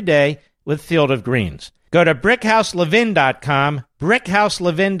every day with Field of Greens. Go to BrickhouseLevin.com,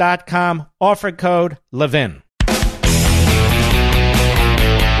 BrickhouseLevin.com, offer code LEVIN.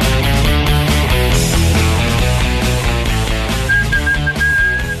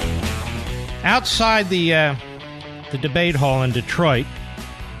 Outside the debate hall in Detroit,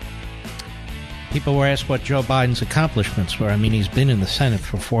 people were asked what Joe Biden's accomplishments were. I mean, he's been in the Senate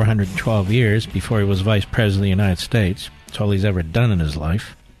for 412 years before he was vice president of the United States. That's all he's ever done in his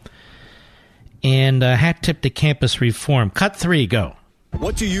life. And hat tip to campus reform. Cut 3, go.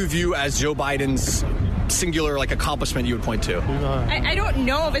 What do you view as Joe Biden's singular accomplishment you would point to? I don't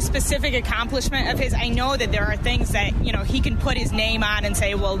know of a specific accomplishment of his. I know that there are things that, he can put his name on and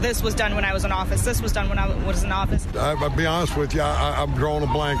say, well, this was done when I was in office. This was done when I was in office. I'll be honest with you, I'm drawing a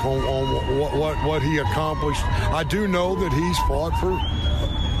blank on what he accomplished. I do know that he's fought for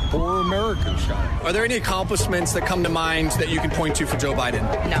poor Americans. Are there any accomplishments that come to mind that you can point to for Joe Biden?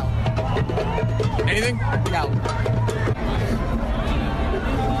 No. Anything? No.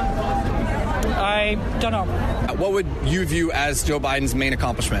 I don't know. What would you view as Joe Biden's main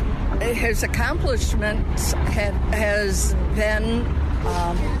accomplishment? His accomplishments has been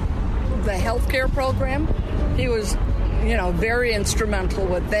the health care program. He was, very instrumental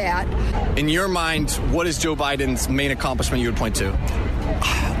with that. In your mind, what is Joe Biden's main accomplishment you would point to?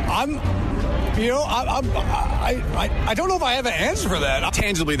 I don't know if I have an answer for that.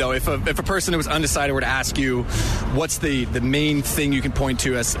 Tangibly, though, if a person who was undecided were to ask you what's the main thing you can point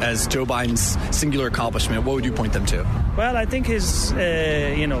to as Joe Biden's singular accomplishment, what would you point them to? Well, I think his,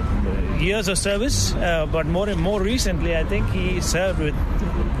 years of service, but more recently, I think he served with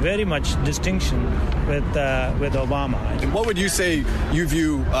very much distinction with Obama. And what would you say you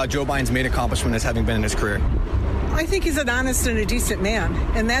view Joe Biden's main accomplishment as having been in his career? I think he's an honest and a decent man,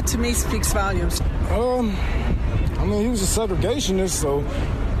 and that to me speaks volumes. He was a segregationist,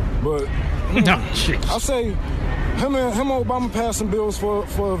 but I'll say him and Obama passed some bills for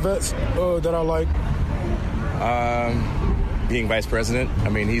vets that I like. Being vice president. I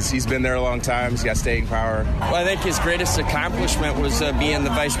mean, he's been there a long time. He's got staying power. Well, I think his greatest accomplishment was being the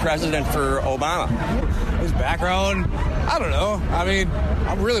vice president for Obama. His background, I don't know. I mean,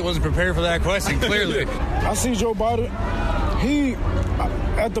 I really wasn't prepared for that question, clearly. I see Joe Biden, he,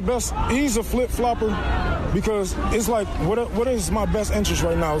 at the best, he's a flip-flopper because it's like, what is my best interest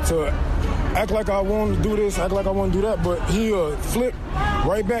right now? To act like I want to do this, act like I want to do that, but he flip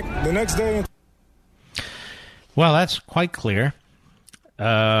right back the next day. Well, that's quite clear.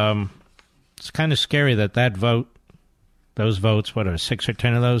 It's kind of scary that those votes, what are 6 or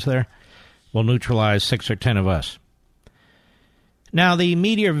 10 of those there, will neutralize 6 or 10 of us. Now, the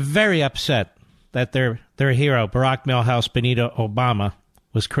media are very upset that their hero, Barack Milhouse Benito Obama,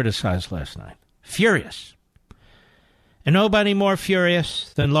 was criticized last night. Furious. And nobody more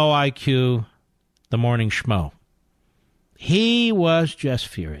furious than low IQ, the morning schmo. He was just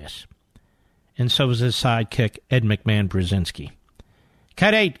furious. And so was his sidekick, Ed McMahon Brzezinski.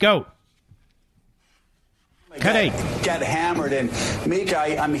 Cut 8, go. Cut 8. Got hammered. And, Meek,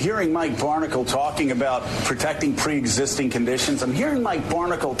 I'm hearing Mike Barnicle talking about protecting pre-existing conditions. I'm hearing Mike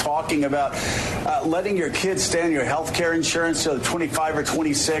Barnicle talking about letting your kids stay on your health care insurance till 25 or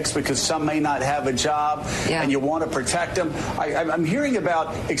 26 because some may not have a job and you want to protect them. I'm hearing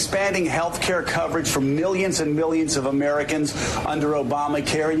about expanding health care coverage for millions and millions of Americans under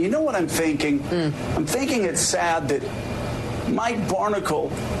Obamacare. And you know what I'm thinking? I'm thinking it's sad that Mike Barnicle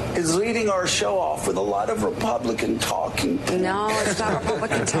is leading our show off with a lot of Republican talking points. No, it's not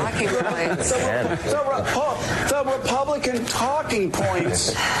Republican talking points. The Republican talking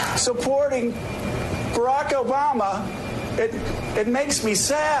points supporting Barack Obama, it makes me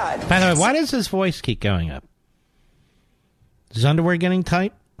sad. By the way, why does his voice keep going up? Is his underwear getting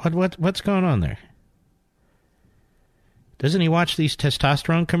tight? What's going on there? Doesn't he watch these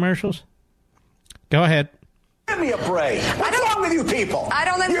testosterone commercials? Go ahead. Give me a break. What's wrong with you people? I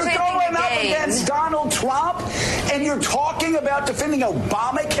don't think you're going up against Donald Trump, and you're talking about defending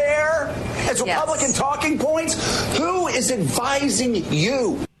Obamacare as Republican talking points? Who is advising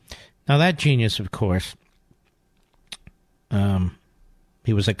you? Now, that genius, of course,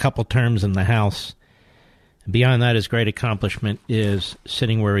 he was a couple terms in the House. Beyond that, his great accomplishment is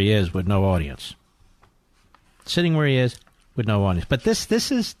sitting where he is with no audience. Sitting where he is with no audience. But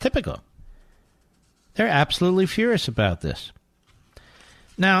this is typical. They're absolutely furious about this.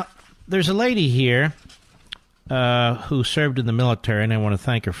 Now, there's a lady here who served in the military, and I want to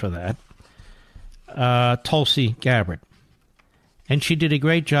thank her for that, Tulsi Gabbard. And she did a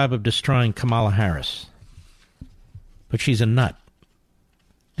great job of destroying Kamala Harris. But she's a nut.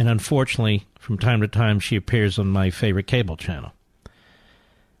 And unfortunately, from time to time, she appears on my favorite cable channel.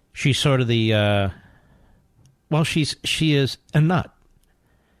 She's sort of the, she is a nut.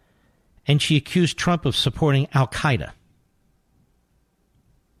 And she accused Trump of supporting Al-Qaeda.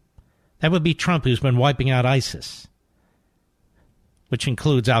 That would be Trump, who's been wiping out ISIS, which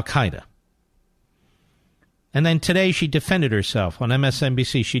includes Al-Qaeda. And then today she defended herself on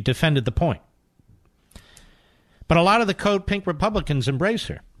MSNBC. She defended the point. But a lot of the Code Pink Republicans embrace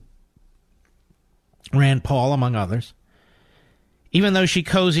her. Rand Paul, among others. Even though she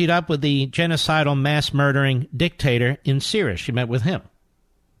cozied up with the genocidal mass-murdering dictator in Syria, she met with him.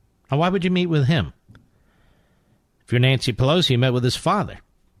 Now, why would you meet with him? If you're Nancy Pelosi, you met with his father.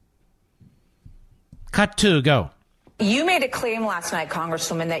 Cut 2, go. You made a claim last night,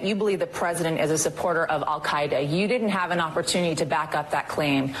 Congresswoman, that you believe the president is a supporter of al-Qaeda. You didn't have an opportunity to back up that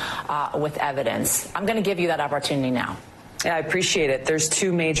claim with evidence. I'm going to give you that opportunity now. Yeah, I appreciate it. There's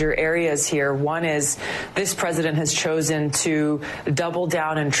two major areas here. One is this president has chosen to double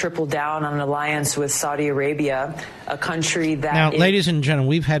down and triple down on an alliance with Saudi Arabia, a country that... Now, ladies and gentlemen,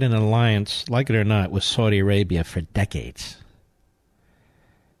 we've had an alliance, like it or not, with Saudi Arabia for decades.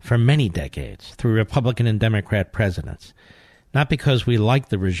 For many decades, through Republican and Democrat presidents. Not because we like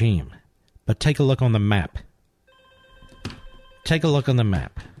the regime, but take a look on the map. Take a look on the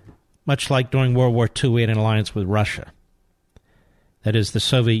map. Much like during World War II, we had an alliance with Russia. That is the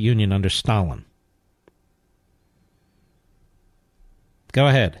Soviet Union under Stalin. Go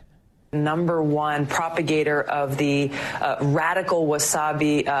ahead. Number one propagator of the radical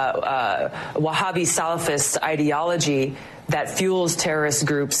Wahhabi Salafist ideology that fuels terrorist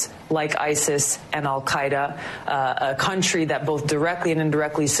groups like ISIS and al-Qaeda, a country that both directly and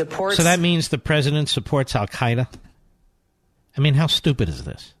indirectly supports... So that means the president supports al-Qaeda? I mean, how stupid is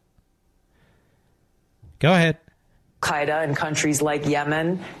this? Go ahead. Qaeda in countries like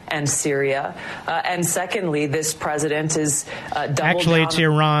Yemen and Syria. And secondly, this president is Actually, it's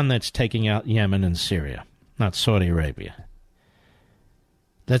Iran that's taking out Yemen and Syria, not Saudi Arabia.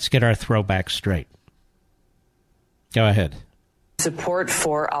 Let's get our throwback straight. Go ahead. Support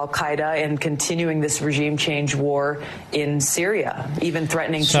for al-Qaeda in continuing this regime change war in Syria, even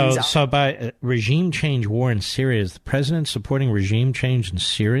threatening to... So by regime change war in Syria, is the president supporting regime change in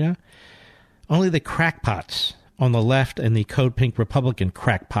Syria? Only the crackpots on the left and the Code Pink Republican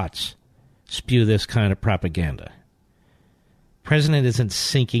crackpots spew this kind of propaganda. President isn't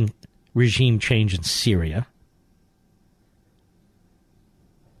seeking regime change in Syria.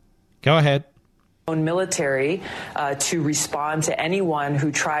 Go ahead. Military to respond to anyone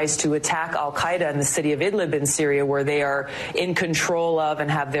who tries to attack al-Qaeda in the city of Idlib in Syria, where they are in control of and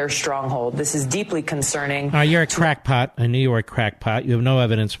have their stronghold. This is deeply concerning. You're a crackpot. I knew you were a crackpot. You have no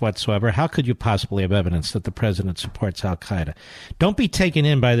evidence whatsoever. How could you possibly have evidence that the president supports al-Qaeda? Don't be taken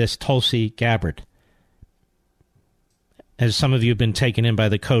in by this Tulsi Gabbard, as some of you have been taken in by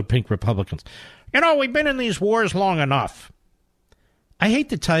the Code Pink Republicans. You know, we've been in these wars long enough. I hate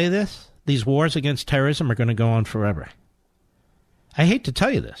to tell you this. These wars against terrorism are going to go on forever. I hate to tell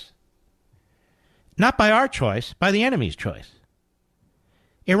you this. Not by our choice, by the enemy's choice.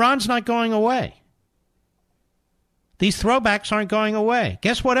 Iran's not going away. These throwbacks aren't going away.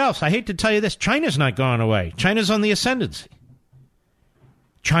 Guess what else? I hate to tell you this. China's not going away. China's on the ascendancy.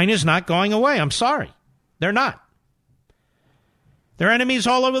 China's not going away. I'm sorry. They're not. They're enemies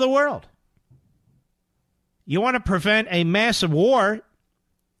all over the world. You want to prevent a massive war,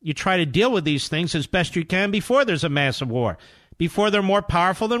 you try to deal with these things as best you can before there's a massive war, before they're more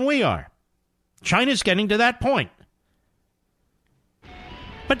powerful than we are. China's getting to that point.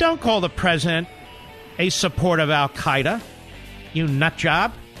 But don't call the president a supporter of al-Qaeda, you nut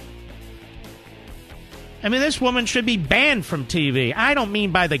job. I mean, this woman should be banned from TV. I don't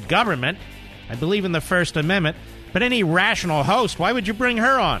mean by the government. I believe in the First Amendment. But any rational host, why would you bring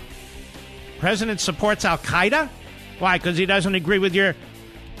her on? President supports al-Qaeda? Why, because he doesn't agree with your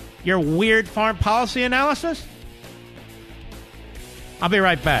weird foreign policy analysis? I'll be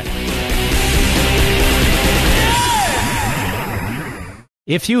right back.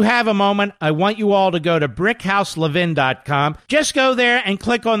 If you have a moment, I want you all to go to BrickhouseLevin.com. Just go there and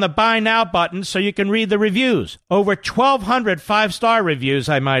click on the Buy Now button so you can read the reviews. Over 1,200 5-star reviews,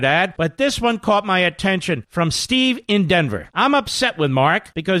 I might add. But this one caught my attention from Steve in Denver. I'm upset with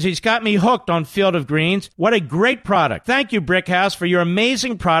Mark because he's got me hooked on Field of Greens. What a great product. Thank you, Brickhouse, for your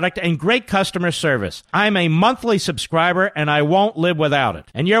amazing product and great customer service. I'm a monthly subscriber and I won't live without it.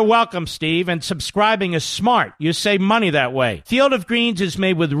 And you're welcome, Steve, and subscribing is smart. You save money that way. Field of Greens is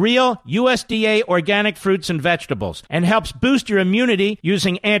made with real USDA organic fruits and vegetables and helps boost your immunity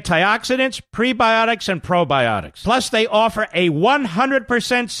using antioxidants, prebiotics, and probiotics. Plus, they offer a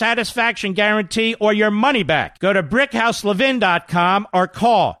 100% satisfaction guarantee or your money back. Go to BrickhouseLevin.com or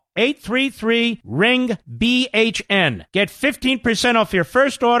call 833-RING-BHN. Get 15% off your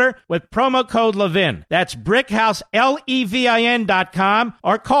first order with promo code Levin. That's BrickhouseLevin.com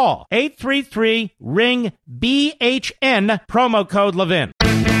or call 833-RING-BHN, promo code Levin.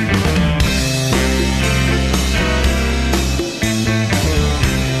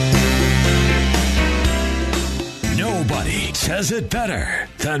 says it better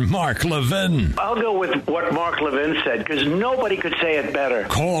than Mark Levin. I'll go with what Mark Levin said, because nobody could say it better.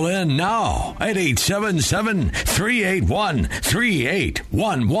 Call in now at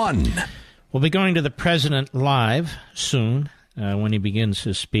 877-381-3811. We'll be going to the president live soon when he begins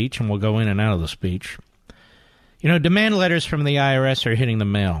his speech, and we'll go in and out of the speech. You know, demand letters from the IRS are hitting the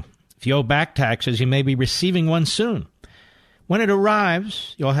mail. If you owe back taxes, you may be receiving one soon. When it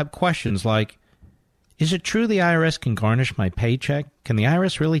arrives, you'll have questions like, is it true the IRS can garnish my paycheck? Can the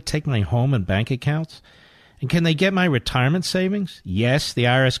IRS really take my home and bank accounts? And can they get my retirement savings? Yes, the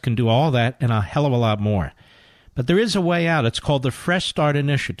IRS can do all that and a hell of a lot more. But there is a way out. It's called the Fresh Start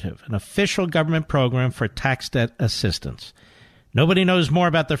Initiative, an official government program for tax debt assistance. Nobody knows more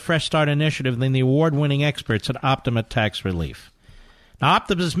about the Fresh Start Initiative than the award-winning experts at Optima Tax Relief. Now,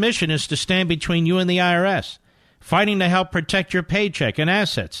 Optima's mission is to stand between you and the IRS, fighting to help protect your paycheck and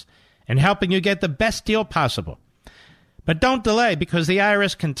assets, and helping you get the best deal possible. But don't delay, because the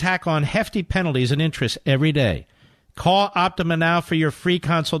IRS can tack on hefty penalties and interest every day. Call Optima now for your free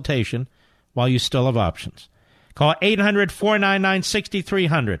consultation while you still have options. Call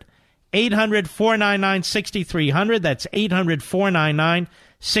 800-499-6300. 800-499-6300. That's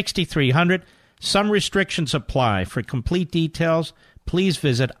 800-499-6300. Some restrictions apply. For complete details, please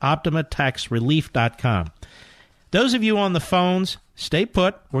visit OptimaTaxRelief.com. Those of you on the phones, stay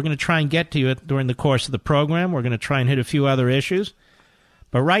put. We're going to try and get to you during the course of the program. We're going to try and hit a few other issues.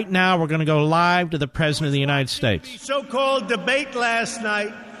 But right now, we're going to go live to the President of the United States. The so-called debate last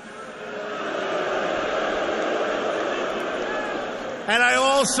night. And I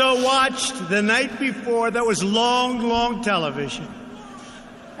also watched the night before. That was long television.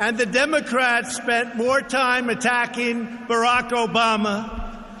 And the Democrats spent more time attacking Barack Obama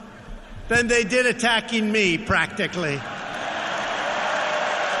than they did attacking me, practically.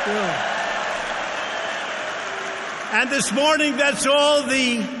 Yeah. And this morning, that's all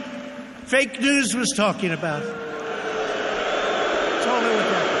the fake news was talking about. That's all they were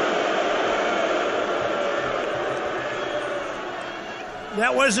talking about.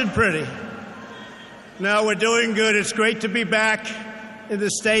 That wasn't pretty. No, we're doing good. It's great to be back in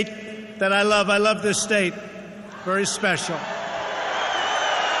the state that I love. I love this state. Very special.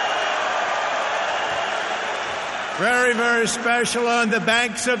 Very, very special, on the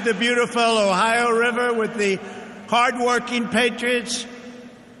banks of the beautiful Ohio River with the hardworking patriots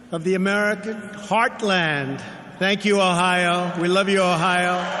of the American heartland. Thank you, Ohio. We love you,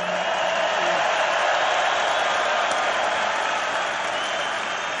 Ohio.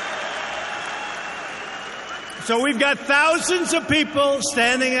 So we've got thousands of people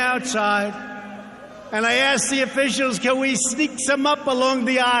standing outside, and I asked the officials, can we sneak some up along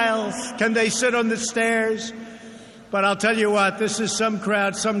the aisles? Can they sit on the stairs? But I'll tell you what, this is some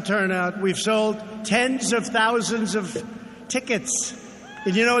crowd, some turnout. We've sold tens of thousands of tickets.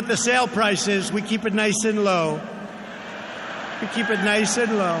 And you know what the sale price is? We keep it nice and low. We keep it nice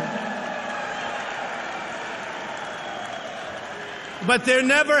and low. But there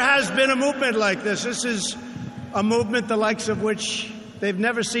never has been a movement like this. This is a movement the likes of which they've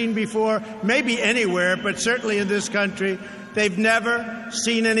never seen before, maybe anywhere, but certainly in this country. They've never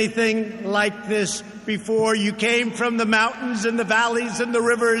seen anything like this before. You came from the mountains and the valleys and the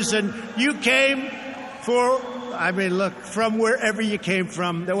rivers, and you came from wherever you came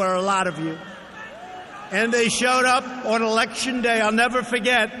from. There were a lot of you. And they showed up on Election Day. I'll never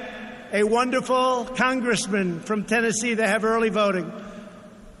forget a wonderful congressman from Tennessee. They have early voting.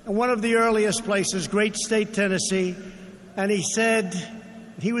 And one of the earliest places, great state, Tennessee. And he said,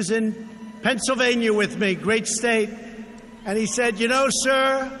 he was in Pennsylvania with me, great state. And he said, you know,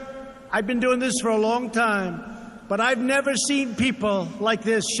 sir, I've been doing this for a long time, but I've never seen people like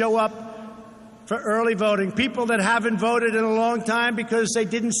this show up for early voting. People that haven't voted in a long time because they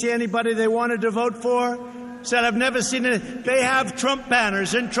didn't see anybody they wanted to vote for. Said, I've never seen it. They have Trump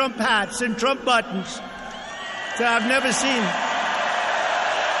banners and Trump hats and Trump buttons. Said, I've never seen it.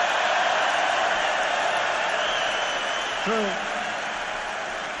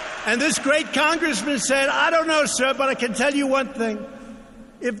 And this great congressman said, I don't know, sir, but I can tell you one thing.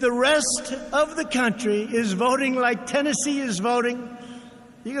 If the rest of the country is voting like Tennessee is voting,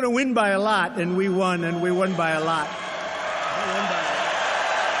 you're going to win by a lot. And we won by a lot.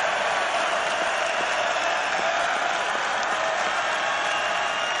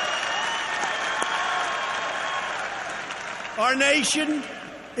 Our nation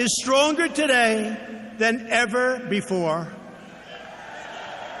is stronger today than ever before.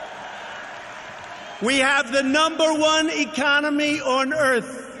 We have the number one economy on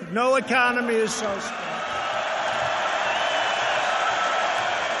earth. No economy is so strong.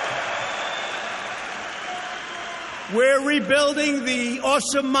 We're rebuilding the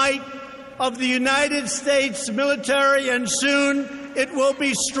awesome might of the United States military, and soon it will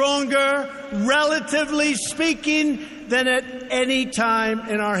be stronger, relatively speaking, than at any time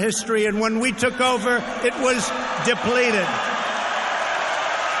in our history. And when we took over, it was depleted.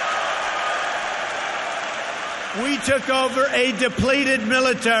 We took over a depleted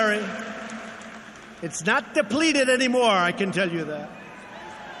military. It's not depleted anymore, I can tell you that.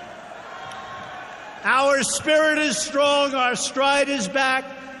 Our spirit is strong, our stride is back,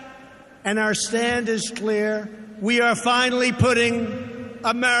 and our stand is clear. We are finally putting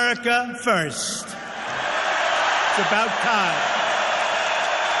America first. It's about time.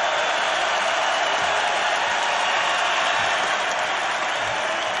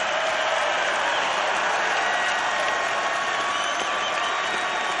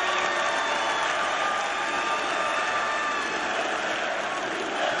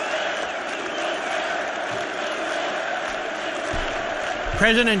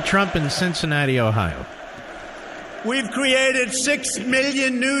 President Trump in Cincinnati, Ohio. We've created 6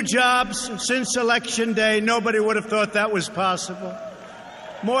 million new jobs since Election Day. Nobody would have thought that was possible.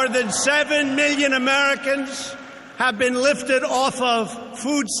 More than 7 million Americans have been lifted off of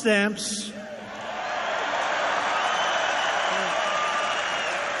food stamps.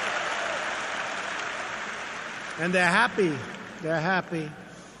 And they're happy. They're happy.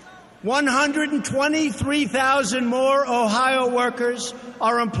 123,000 more Ohio workers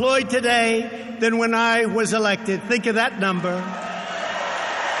are employed today than when I was elected. Think of that number.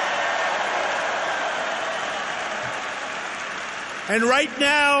 And right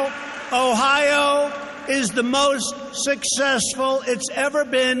now, Ohio is the most successful it's ever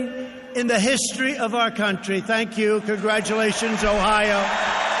been in the history of our country. Thank you. Congratulations, Ohio.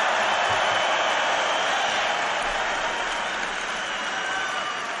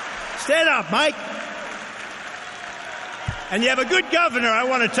 Stand up, Mike. And you have a good governor, I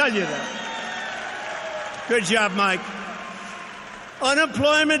want to tell you that. Good job, Mike.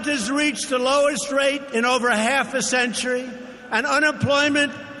 Unemployment has reached the lowest rate in over half a century, and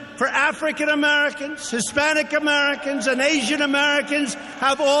unemployment for African Americans, Hispanic Americans, and Asian Americans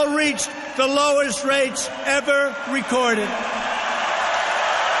have all reached the lowest rates ever recorded.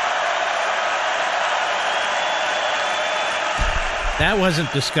 That wasn't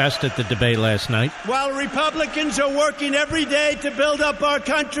discussed at the debate last night. While Republicans are working every day to build up our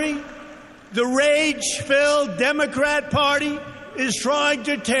country, the rage-filled Democrat Party is trying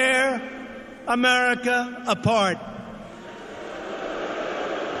to tear America apart.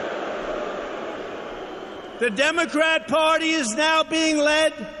 The Democrat Party is now being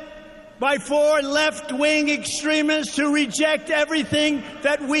led by 4 left-wing extremists who reject everything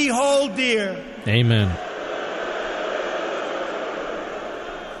that we hold dear. Amen.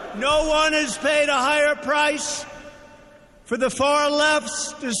 No one has paid a higher price for the far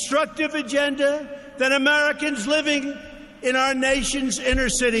left's destructive agenda than Americans living in our nation's inner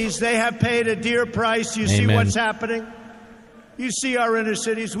cities. They have paid a dear price. You see what's happening? You see our inner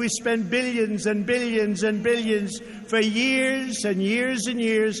cities. We spend billions and billions and billions for years and years and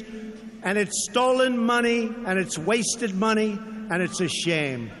years, and it's stolen money, and it's wasted money, and it's a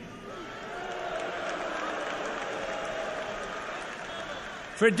shame.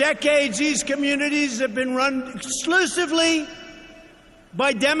 For decades, these communities have been run exclusively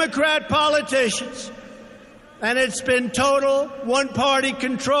by Democrat politicians, and it's been total one-party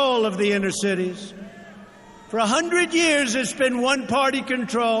control of the inner cities. For 100 years, it's been one-party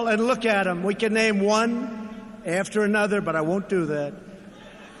control, and look at them. We can name one after another, but I won't do that.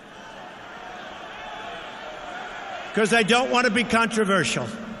 Because I don't want to be controversial.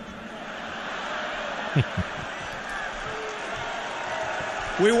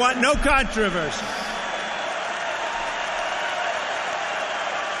 We want no controversy.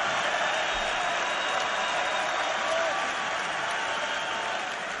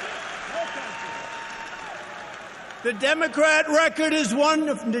 The Democrat record is one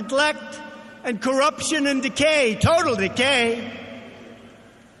of neglect and corruption and decay, total decay.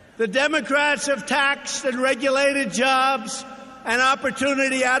 The Democrats have taxed and regulated jobs and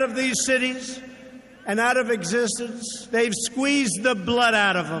opportunity out of these cities and out of existence. They've squeezed the blood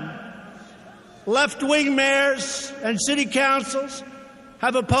out of them. Left-wing mayors and city councils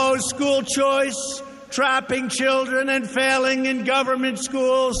have opposed school choice, trapping children and failing in government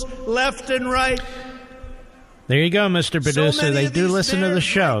schools left and right. There you go, Mr. Producer. They do listen to the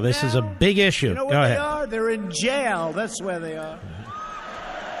show. This is a big issue. You know go where ahead. They are? They're in jail. That's where they are.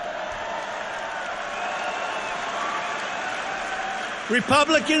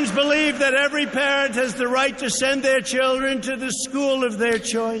 Republicans believe that every parent has the right to send their children to the school of their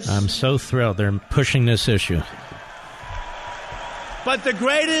choice. I'm so thrilled they're pushing this issue. But the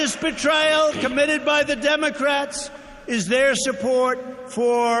greatest betrayal committed by the Democrats is their support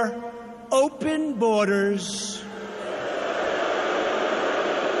for open borders.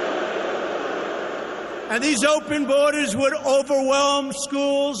 And these open borders would overwhelm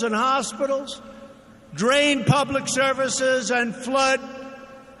schools and hospitals, drain public services, and flood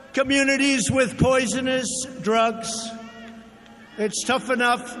communities with poisonous drugs. It's tough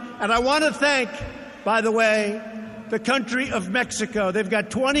enough. And I want to thank, by the way, the country of Mexico. They've got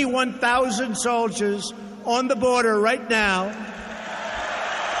 21,000 soldiers on the border right now.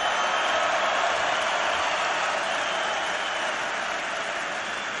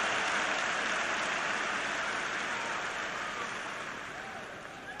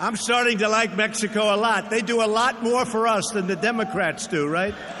 I'm starting to like Mexico a lot. They do a lot more for us than the Democrats do,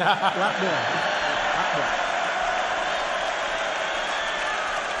 right? A lot more.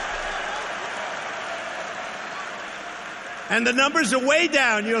 And the numbers are way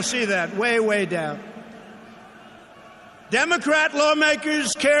down. You'll see that. Way, way down. Democrat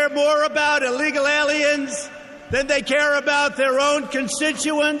lawmakers care more about illegal aliens than they care about their own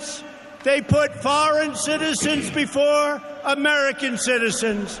constituents. They put foreign citizens before American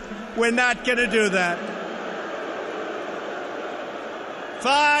citizens. We're not going to do that.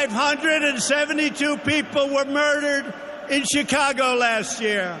 572 people were murdered in Chicago last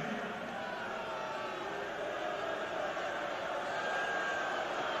year.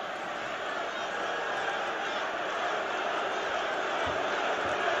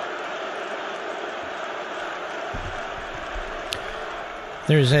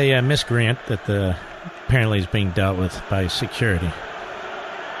 There's a miscreant that apparently is being dealt with by security.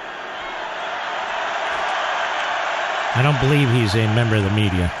 I don't believe he's a member of the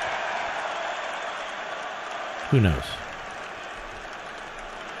media. Who knows?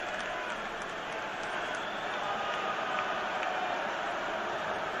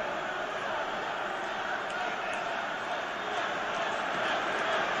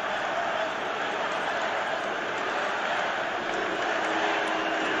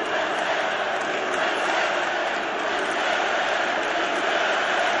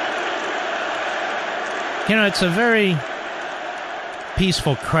 You know, it's a very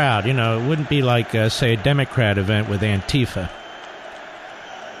peaceful crowd. You know, it wouldn't be like, say, a Democrat event with Antifa.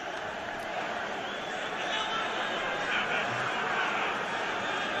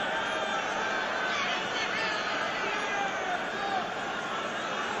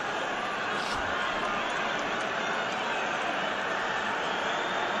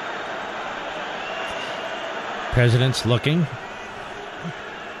 President's looking,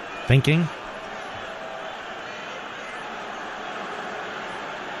 thinking.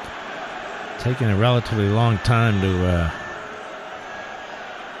 Taking a relatively long time to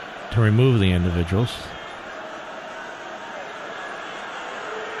remove the individuals.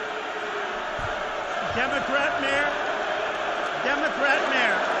 Democrat mayor. Democrat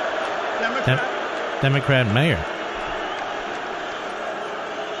mayor. Democrat mayor.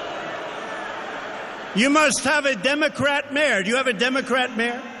 You must have a Democrat mayor. Do you have a Democrat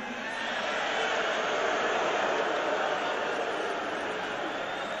mayor?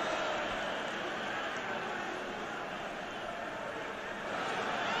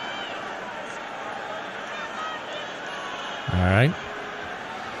 All right.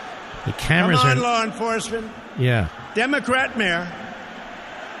 The cameras Come on, are... law enforcement. Yeah. Democrat mayor.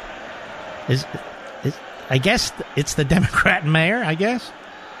 I guess it's the Democrat mayor, I guess?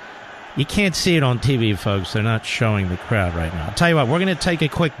 You can't see it on TV, folks. They're not showing the crowd right now. I'll tell you what, we're going to take a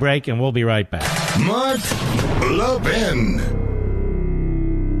quick break, and we'll be right back. Mark Levin.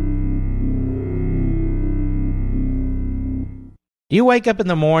 Do you wake up in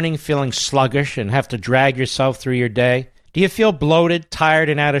the morning feeling sluggish and have to drag yourself through your day? Do you feel bloated, tired,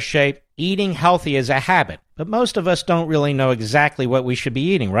 and out of shape? Eating healthy is a habit, but most of us don't really know exactly what we should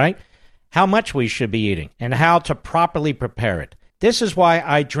be eating, right? How much we should be eating, and how to properly prepare it. This is why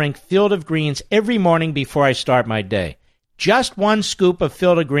I drink Field of Greens every morning before I start my day. Just one scoop of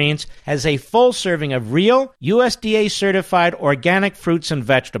Field of Greens has a full serving of real, USDA-certified organic fruits and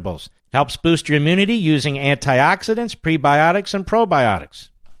vegetables. Helps boost your immunity using antioxidants, prebiotics, and probiotics.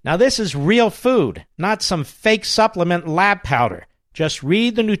 Now, this is real food, not some fake supplement lab powder. Just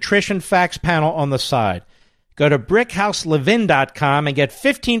read the nutrition facts panel on the side. Go to BrickhouseLevin.com and get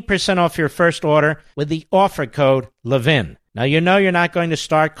 15% off your first order with the offer code LEVIN. Now, you know you're not going to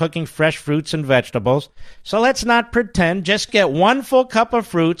start cooking fresh fruits and vegetables, so let's not pretend. Just get 1 full cup of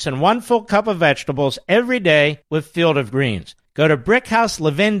fruits and 1 full cup of vegetables every day with Field of Greens. Go to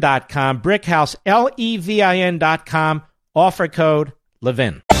BrickhouseLevin.com, BrickhouseLevin.com, offer code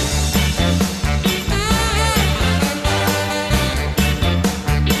LEVIN.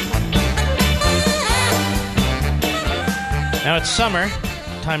 Now, it's summer,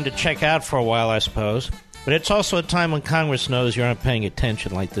 time to check out for a while, I suppose. But it's also a time when Congress knows you aren't paying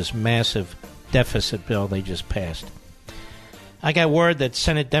attention, like this massive deficit bill they just passed. I got word that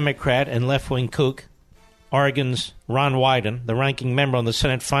Senate Democrat and left-wing kook, Oregon's Ron Wyden, the ranking member on the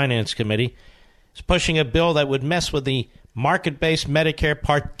Senate Finance Committee, is pushing a bill that would mess with the market-based Medicare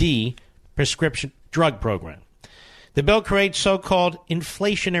Part D prescription drug program. The bill creates so-called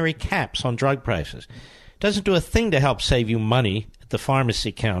inflationary caps on drug prices. It doesn't do a thing to help save you money at the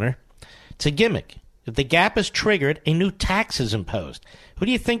pharmacy counter. It's a gimmick. If the gap is triggered, a new tax is imposed. Who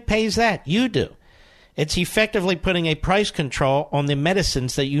do you think pays that? You do. It's effectively putting a price control on the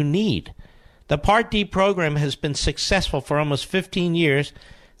medicines that you need. The Part D program has been successful for almost 15 years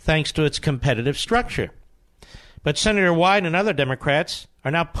thanks to its competitive structure. But Senator Wyden and other Democrats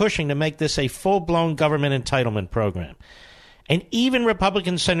are now pushing to make this a full-blown government entitlement program. And even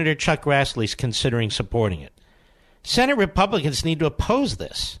Republican Senator Chuck Grassley is considering supporting it. Senate Republicans need to oppose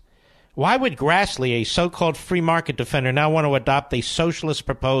this. Why would Grassley, a so-called free market defender, now want to adopt a socialist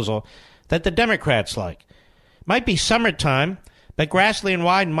proposal that the Democrats like? Might be summertime, but Grassley and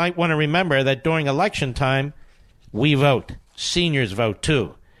Wyden might want to remember that during election time, we vote. Seniors vote,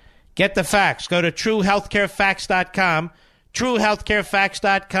 too. Get the facts. Go to TrueHealthCareFacts.com,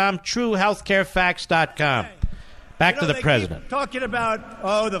 TrueHealthCareFacts.com, TrueHealthCareFacts.com. Back to the president. Talking about,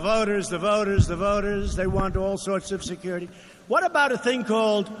 the voters, they want all sorts of security. What about a thing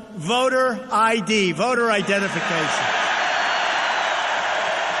called voter ID, voter identification?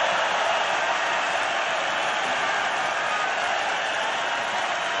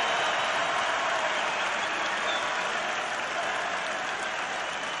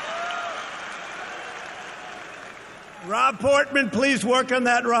 Rob Portman, please work on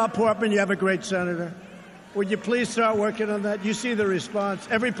that. Rob Portman, you have a great senator. Would you please start working on that? You see the response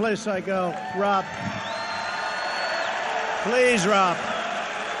every place I go. Rob. Please, Rob.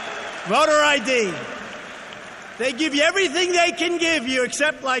 Voter ID. They give you everything they can give you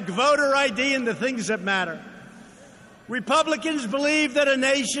except like voter ID and the things that matter. Republicans believe that a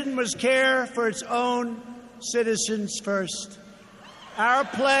nation must care for its own citizens first. Our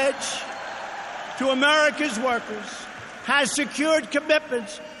pledge to America's workers has secured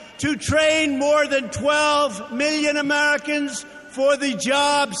commitments to train more than 12 million Americans for the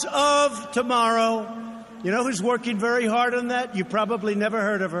jobs of tomorrow. You know who's working very hard on that? You probably never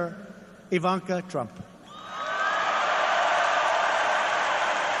heard of her. Ivanka Trump.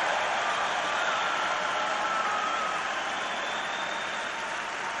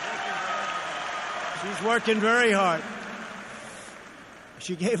 She's working very hard.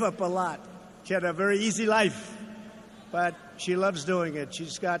 She gave up a lot. She had a very easy life, but she loves doing it.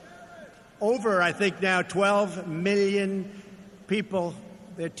 She's got over, I think now, 12 million people.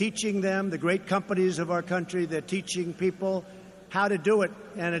 They're teaching them, the great companies of our country, they're teaching people how to do it.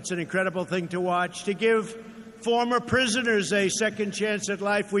 And it's an incredible thing to watch. To give former prisoners a second chance at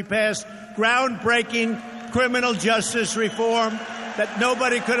life, we passed groundbreaking criminal justice reform that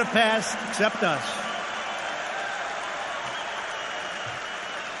nobody could have passed except us.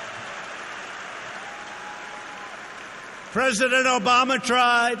 President Obama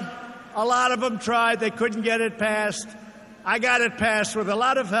tried. A lot of them tried. They couldn't get it passed. I got it passed with a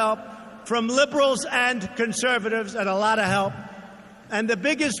lot of help from liberals and conservatives and a lot of help. And the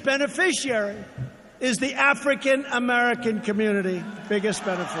biggest beneficiary is the African American community. Biggest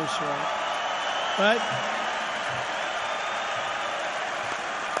beneficiary. Right?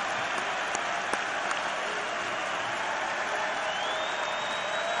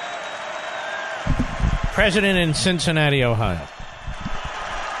 President in Cincinnati, Ohio.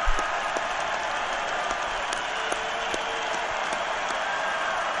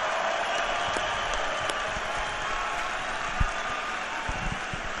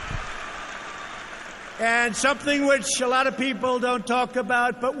 And something which a lot of people don't talk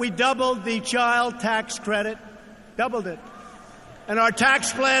about, but we doubled the child tax credit. Doubled it. And our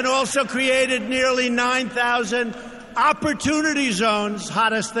tax plan also created nearly 9,000 opportunity zones,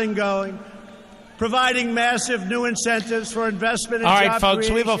 hottest thing going, providing massive new incentives for investment in job creation. All right, folks,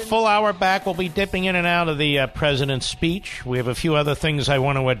 we have a full hour back. We'll be dipping in and out of the president's speech. We have a few other things I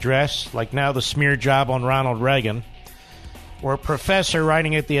want to address, like now the smear job on Ronald Reagan, where a professor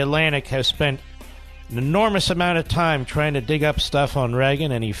writing at The Atlantic has spent an enormous amount of time trying to dig up stuff on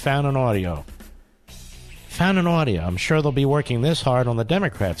Reagan, and he found an audio. Found an audio. I'm sure they'll be working this hard on the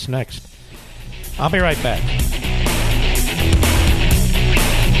Democrats next. I'll be right back.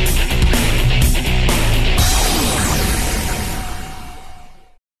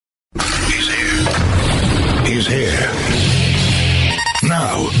 He's here.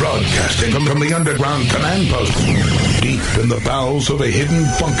 Now, Broadcasting from the underground command post, deep in the bowels of a hidden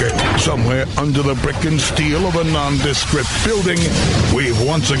bunker, somewhere under the brick and steel of a nondescript building, we've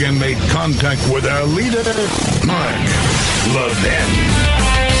once again made contact with our leader, Mark Levin.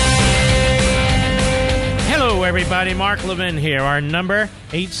 Hello, everybody. Mark Levin here. Our number,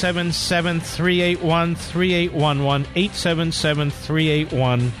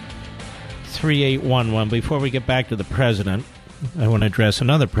 877-381-3811, 877-381-3811. Before we get back to the president, I want to address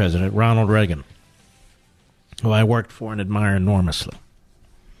another president, Ronald Reagan, who I worked for and admire enormously.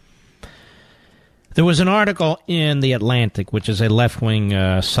 There was an article in The Atlantic, which is a left-wing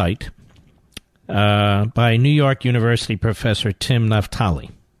site, by New York University professor Tim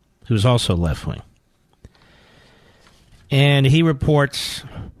Naftali, who's also left-wing. And he reports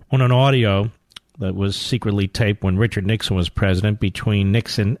on an audio that was secretly taped when Richard Nixon was president between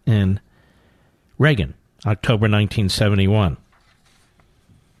Nixon and Reagan, October 1971.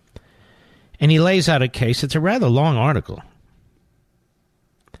 And he lays out a case. It's a rather long article.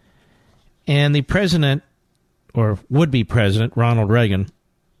 And the president, or would-be president, Ronald Reagan,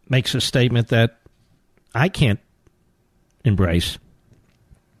 makes a statement that I can't embrace.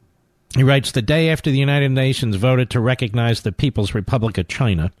 He writes, the day after the United Nations voted to recognize the People's Republic of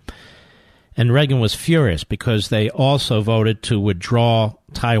China, and Reagan was furious because they also voted to withdraw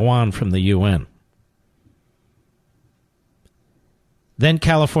Taiwan from the UN. Then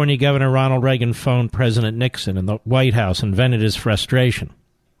California Governor Ronald Reagan phoned President Nixon in the White House and vented his frustration.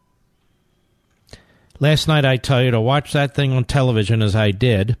 Last night, I tell you, to watch that thing on television as I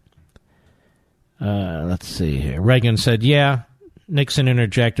did, let's see here. Reagan said, yeah. Nixon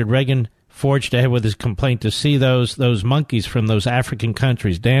interjected. Reagan forged ahead with his complaint to see those monkeys from those African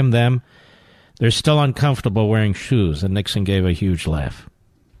countries. Damn them. They're still uncomfortable wearing shoes. And Nixon gave a huge laugh.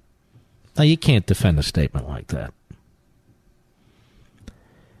 Now, you can't defend a statement like that.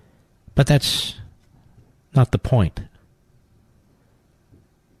 But that's not the point.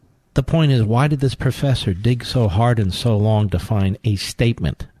 The point is, why did this professor dig so hard and so long to find a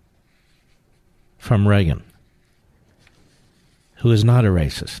statement from Reagan, who is not a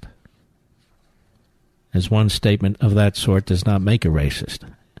racist, as one statement of that sort does not make a racist?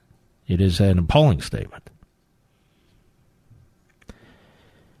 It is an appalling statement.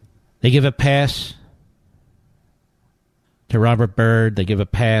 They give a pass to Robert Byrd. They give a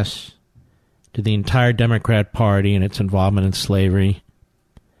pass to the entire Democrat Party and its involvement in slavery.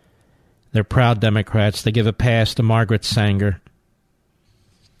 They're proud Democrats. They give a pass to Margaret Sanger,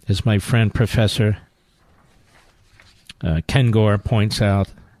 as my friend Professor Ken Gore points out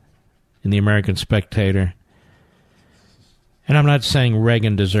in the American Spectator. And I'm not saying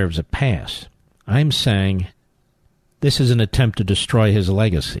Reagan deserves a pass. I'm saying this is an attempt to destroy his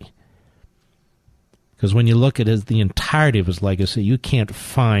legacy. Because when you look at the entirety of his legacy, you can't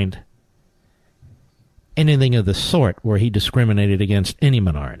find anything of the sort where he discriminated against any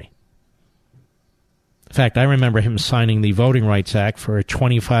minority. In fact, I remember him signing the Voting Rights Act for a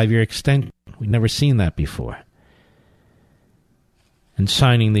 25-year extension. We'd never seen that before. And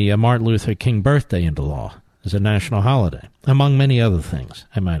signing the Martin Luther King birthday into law as a national holiday, among many other things,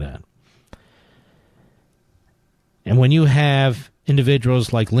 I might add. And when you have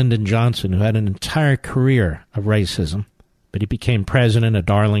individuals like Lyndon Johnson, who had an entire career of racism, but he became president, a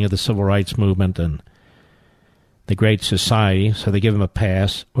darling of the civil rights movement and the Great Society, so they give him a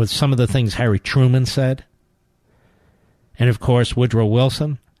pass, with some of the things Harry Truman said, and of course Woodrow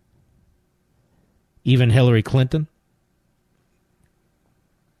Wilson, even Hillary Clinton,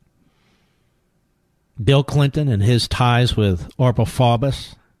 Bill Clinton and his ties with Orville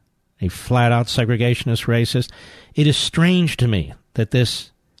Faubus, a flat-out segregationist racist. It is strange to me that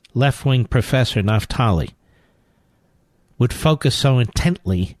this left-wing professor, Naftali, would focus so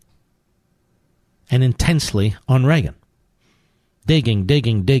intently and intensely on Reagan,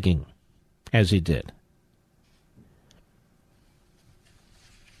 digging, as he did.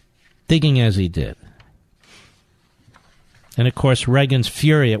 Digging as he did. And, of course, Reagan's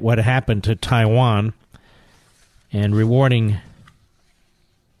fury at what happened to Taiwan and rewarding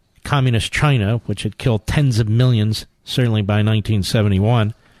communist China, which had killed tens of millions, certainly by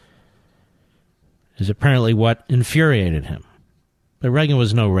 1971, is apparently what infuriated him. But Reagan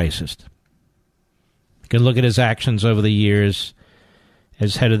was no racist. You can look at his actions over the years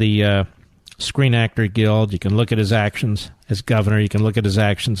as head of the Screen Actor Guild. You can look at his actions as governor. You can look at his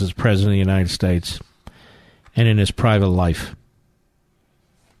actions as president of the United States and in his private life.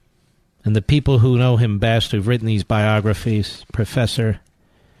 And the people who know him best, who've written these biographies, Professor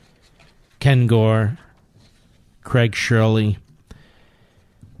Ken Gore, Craig Shirley,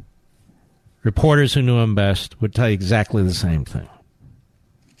 reporters who knew him best would tell you exactly the same thing.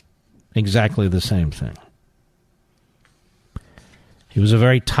 exactly the same thing. He was a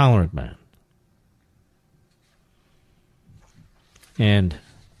very tolerant man. And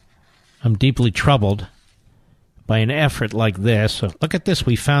I'm deeply troubled by an effort like this. So look at this.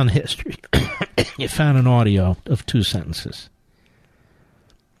 We found history. You found an audio of 2 sentences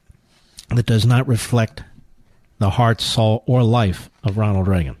that does not reflect the heart, soul, or life of Ronald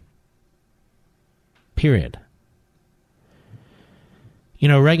Reagan. Period. You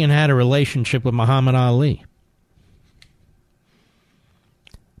know, Reagan had a relationship with Muhammad Ali.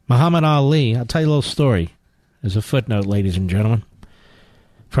 Muhammad Ali, I'll tell you a little story as a footnote, ladies and gentlemen.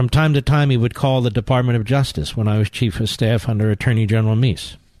 From time to time, he would call the Department of Justice when I was Chief of Staff under Attorney General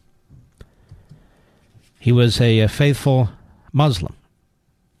Meese. He was a faithful Muslim.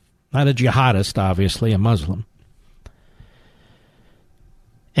 Not a jihadist, obviously, a Muslim.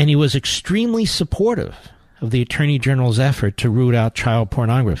 And he was extremely supportive of the Attorney General's effort to root out child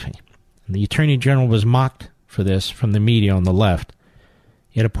pornography. And the Attorney General was mocked for this from the media on the left.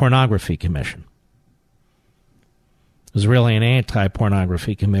 He had a pornography commission. It was really an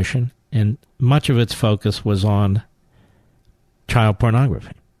anti-pornography commission, and much of its focus was on child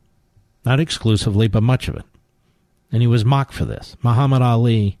pornography. Not exclusively, but much of it. And he was mocked for this. Muhammad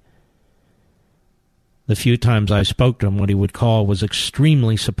Ali, the few times I spoke to him, what he would call was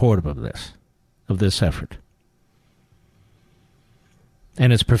extremely supportive of this effort.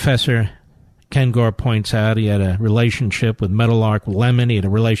 And as Professor Ken Gore points out, he had a relationship with Meadowlark Lemon, he had a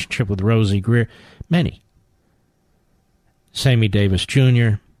relationship with Rosie Greer, many. Sammy Davis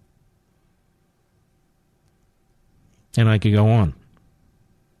Jr., and I could go on.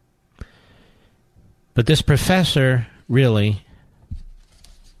 But this professor really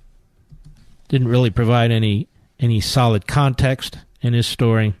didn't really provide any solid context in his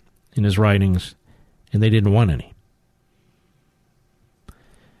story, in his writings, and they didn't want any.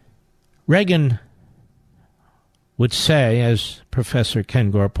 Reagan would say, as Professor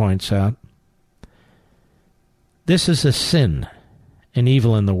Ken Gore points out, this is a sin, an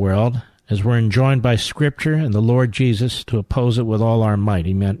evil in the world, as we're enjoined by Scripture and the Lord Jesus to oppose it with all our might.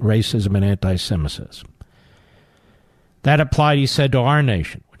 He meant racism and anti-Semitism. That applied, he said, to our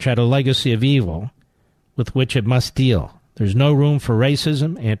nation, which had a legacy of evil with which it must deal. There's no room for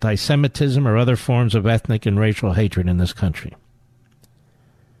racism, anti-Semitism, or other forms of ethnic and racial hatred in this country.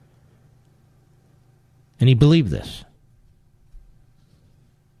 And he believed this.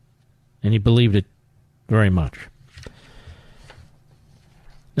 And he believed it very much.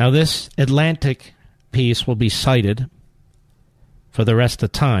 Now, this Atlantic piece will be cited for the rest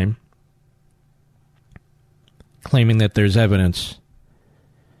of time, claiming that there's evidence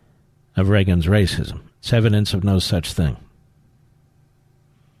of Reagan's racism. It's evidence of no such thing.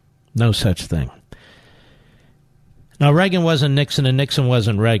 No such thing. Now, Reagan wasn't Nixon and Nixon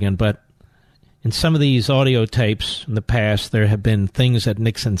wasn't Reagan, but in some of these audio tapes in the past, there have been things that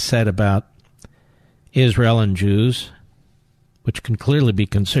Nixon said about Israel and Jews, which can clearly be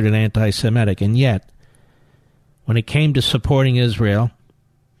considered anti-Semitic. And yet, when it came to supporting Israel,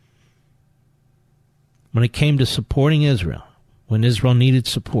 when Israel needed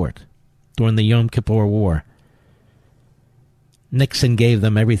support during the Yom Kippur War, Nixon gave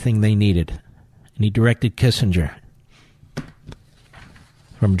them everything they needed. And he directed Kissinger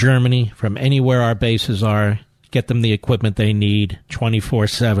from Germany, from anywhere our bases are, get them the equipment they need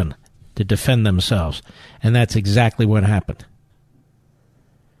 24/7 to defend themselves. And that's exactly what happened.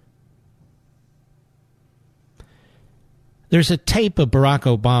 There's a tape of Barack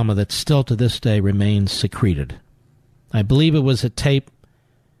Obama that still to this day remains secreted. I believe it was a tape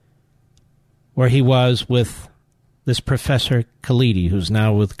where he was with this Professor Khalidi, who's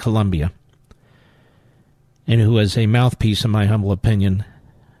now with Columbia, and who is a mouthpiece, in my humble opinion,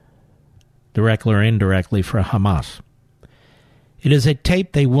 directly or indirectly, for Hamas. It is a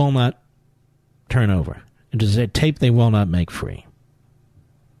tape they will not turn over. It is a tape they will not make free.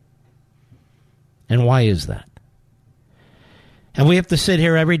 And why is that? And we have to sit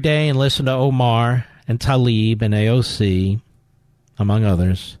here every day and listen to Omar and Tlaib and AOC, among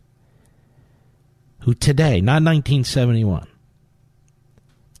others, who today, not 1971,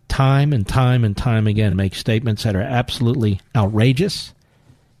 time and time and time again make statements that are absolutely outrageous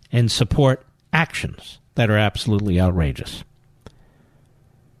and support actions that are absolutely outrageous.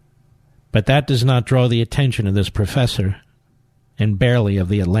 But that does not draw the attention of this professor, and barely of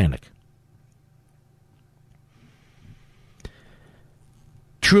the Atlantic.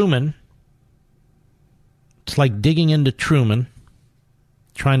 Truman, it's like digging into Truman,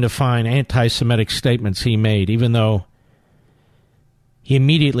 trying to find anti-Semitic statements he made, even though he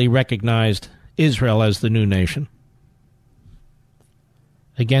immediately recognized Israel as the new nation.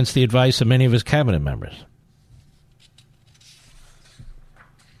 against the advice of many of his cabinet members.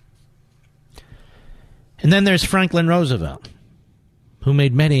 And then there's Franklin Roosevelt, who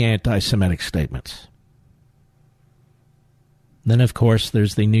made many anti-Semitic statements. Then, of course,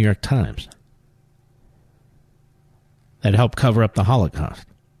 there's the New York Times that helped cover up the Holocaust.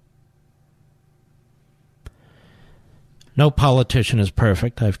 No politician is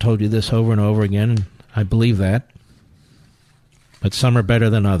perfect. I've told you this over and over again, and I believe that. But some are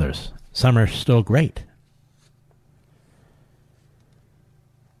better than others. Some are still great.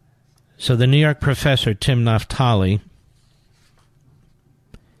 So the New York professor, Tim Naftali,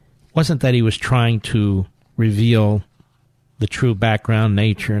 wasn't that he was trying to reveal the true background,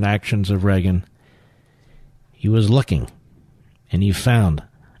 nature, and actions of Reagan. He was looking, and he found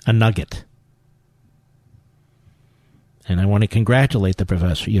a nugget. And I want to congratulate the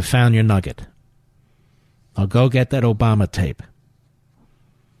professor. You found your nugget. Now go get that Obama tape.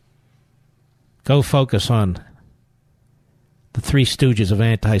 Go focus on the three stooges of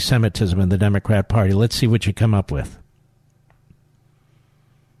anti-Semitism in the Democrat Party. Let's see what you come up with.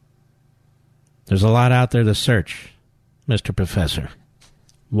 There's a lot out there to search, Mr. Professor.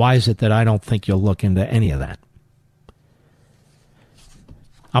 Why is it that I don't think you'll look into any of that?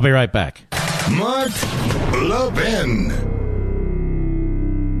 I'll be right back. Mark Levin.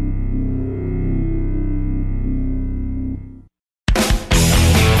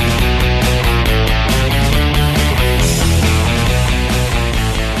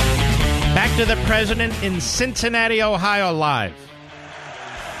 Back to the president in Cincinnati, Ohio, live.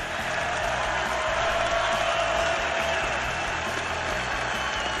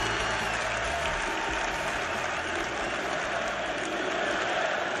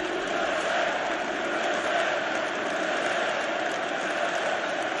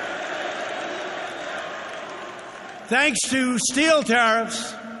 Thanks to steel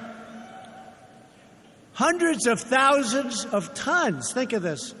tariffs, hundreds of thousands of tons, think of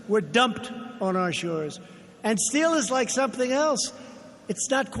this, were dumped on our shores. And steel is like something else. It's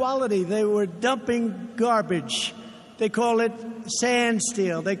not quality. They were dumping garbage. They call it sand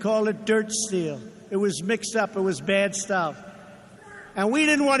steel. They call it dirt steel. It was mixed up. It was bad stuff. And we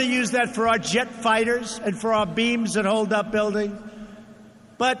didn't want to use that for our jet fighters and for our beams that hold up buildings.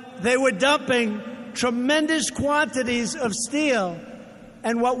 But they were dumping tremendous quantities of steel.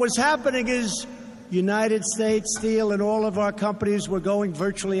 And what was happening is United States Steel and all of our companies were going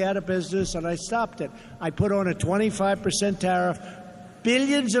virtually out of business, and I stopped it. I put on a 25% tariff.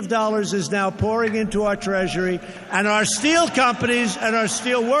 Billions of dollars is now pouring into our treasury, and our steel companies and our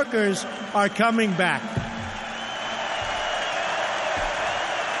steel workers are coming back.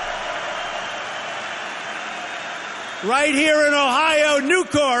 Right here in Ohio,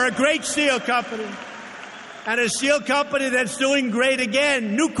 Nucor, a great steel company, and a steel company that's doing great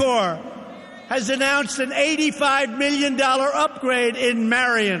again, Nucor, has announced an $85 million upgrade in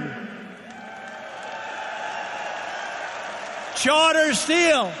Marion. Charter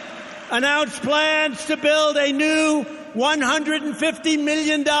Steel announced plans to build a new $150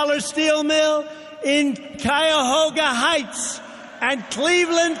 million steel mill in Cuyahoga Heights. And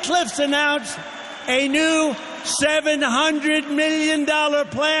Cleveland Cliffs announced a new $700 million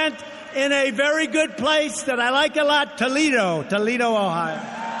plant in a very good place that I like a lot, Toledo,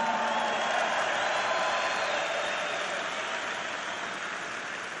 Ohio.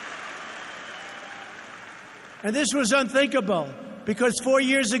 And this was unthinkable because 4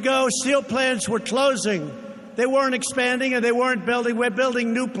 years ago, steel plants were closing. They weren't expanding and they weren't building. We're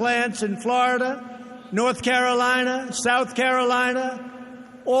building new plants in Florida, North Carolina, South Carolina,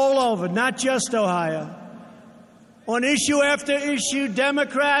 all over, not just Ohio. On issue after issue,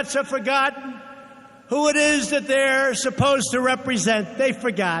 Democrats have forgotten who it is that they're supposed to represent. They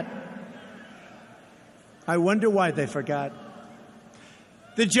forgot. I wonder why they forgot.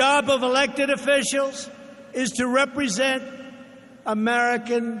 The job of elected officials is to represent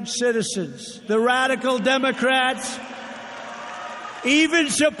American citizens. The radical Democrats even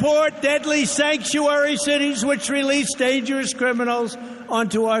support deadly sanctuary cities which release dangerous criminals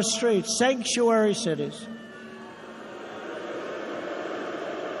onto our streets. Sanctuary cities.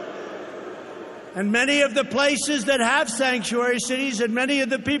 And many of the places that have sanctuary cities and many of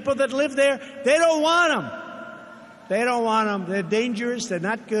the people that live there, they don't want them. They don't want them. They're dangerous. They're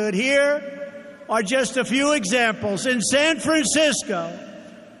not good. Here are just a few examples. In San Francisco,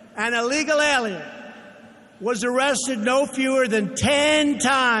 an illegal alien was arrested no fewer than 10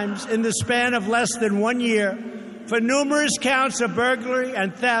 times in the span of less than 1 year for numerous counts of burglary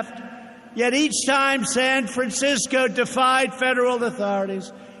and theft. Yet each time San Francisco defied federal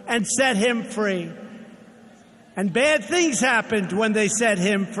authorities and set him free. And bad things happened when they set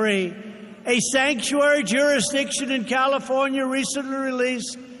him free. A sanctuary jurisdiction in California recently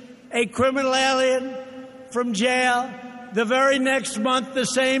released a criminal alien from jail. The very next month, the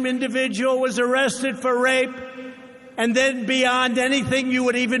same individual was arrested for rape. And then beyond anything you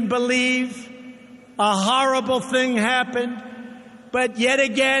would even believe, a horrible thing happened. But yet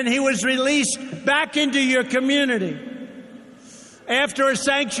again, he was released back into your community. After a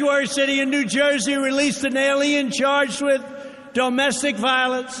sanctuary city in New Jersey released an alien charged with domestic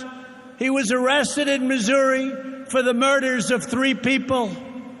violence, he was arrested in Missouri for the murders of 3 people.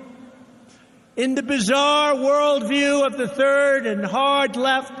 In the bizarre worldview of the third and hard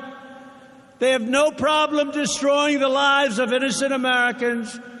left, they have no problem destroying the lives of innocent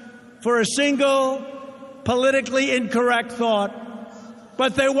Americans for a single politically incorrect thought.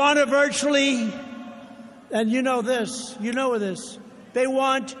 But they want to virtually, and you know this, they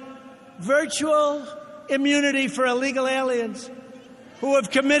want virtual immunity for illegal aliens who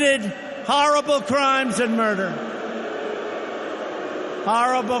have committed horrible crimes and murder.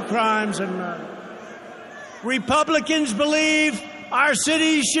 Horrible crimes and murder. Republicans believe our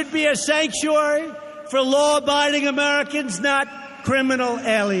cities should be a sanctuary for law-abiding Americans, not criminal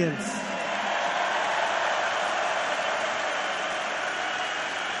aliens.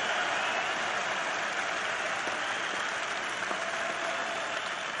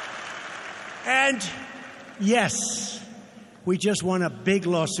 And yes, we just won a big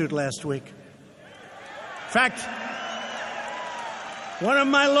lawsuit last week. In fact, one of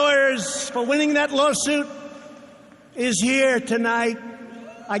my lawyers for winning that lawsuit is here tonight.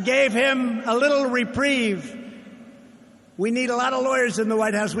 I gave him a little reprieve. We need a lot of lawyers in the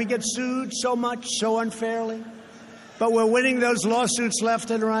White House. We get sued so much, so unfairly. But we're winning those lawsuits left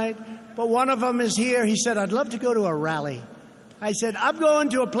and right. But one of them is here. He said, I'd love to go to a rally. I said, I'm going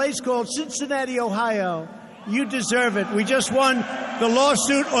to a place called Cincinnati, Ohio. You deserve it. We just won the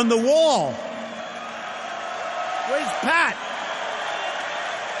lawsuit on the wall. Where's Pat?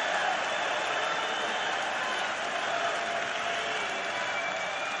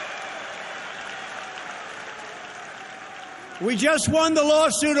 We just won the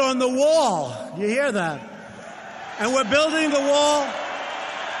lawsuit on the wall. You hear that? And we're building the wall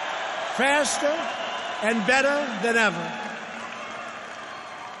faster and better than ever.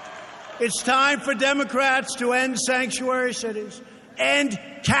 It's time for Democrats to end sanctuary cities and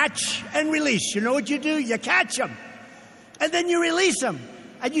catch and release. You know what you do? You catch them, and then you release them.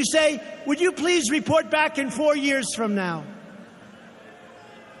 And you say, would you please report back in 4 years from now?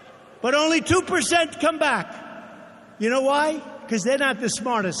 But only 2% come back. You know why? Because they're not the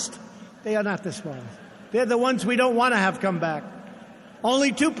smartest. They are not the smartest. They're the ones we don't want to have come back.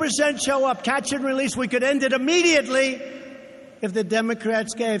 Only 2% show up. Catch and release. We could end it immediately if the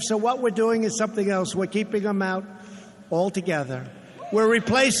Democrats gave. So what we're doing is something else. We're keeping them out altogether. We're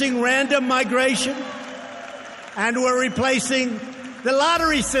replacing random migration, and we're replacing the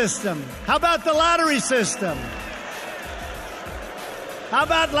lottery system. How about the lottery system? How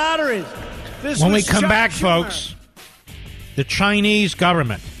about lotteries? When we come back, folks, the Chinese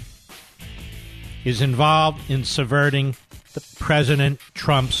government is involved in subverting the President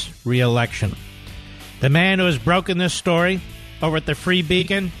Trump's reelection. The man who has broken this story over at the Free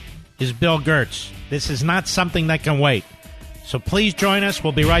Beacon is Bill Gertz. This is not something that can wait. So please join us.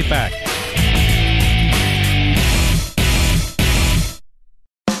 We'll be right back.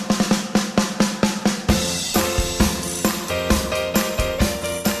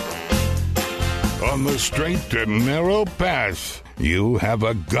 On the straight and narrow path, you have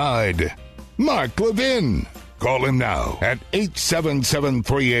a guide. Mark Levin. Call him now at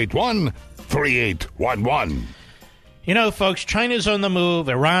 877-381-3811. You know, folks, China's on the move,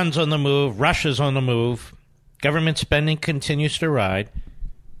 Iran's on the move, Russia's on the move. Government spending continues to ride.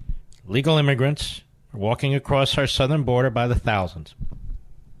 Legal immigrants are walking across our southern border by the thousands.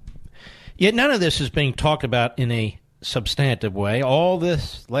 Yet none of this is being talked about in a substantive way. All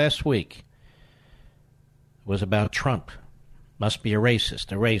this last week was about Trump. Must be a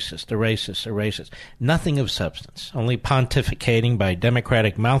racist, a racist, a racist, a racist. Nothing of substance. Only pontificating by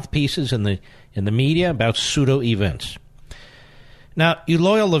Democratic mouthpieces in the media about pseudo-events. Now, you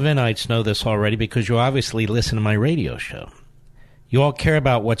loyal Levinites know this already because you obviously listen to my radio show. You all care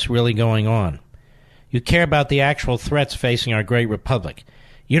about what's really going on. You care about the actual threats facing our great republic.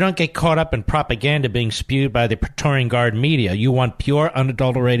 You don't get caught up in propaganda being spewed by the Praetorian Guard media. You want pure,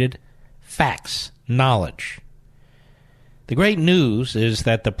 unadulterated facts, knowledge. The great news is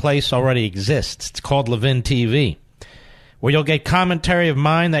that the place already exists. It's called Levin TV, where you'll get commentary of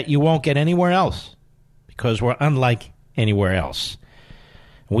mine that you won't get anywhere else, because we're unlike anywhere else.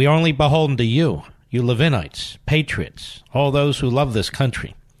 We're only beholden to you. you Levinites, patriots, all those who love this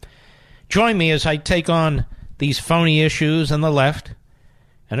country. Join me as I take on these phony issues on the left,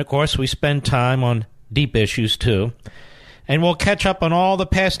 and of course we spend time on deep issues too. And we'll catch up on all the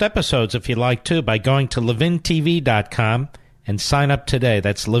past episodes if you like to by going to LevinTV.com and sign up today.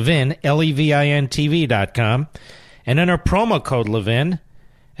 That's Levin, Levin TV.com, and enter promo code Levin,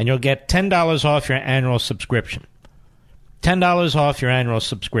 and you'll get $10 off your annual subscription. $10 off your annual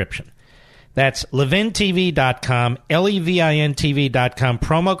subscription. That's LevinTV.com, Levin TV.com,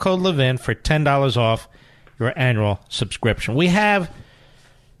 promo code Levin for $10 off your annual subscription. We have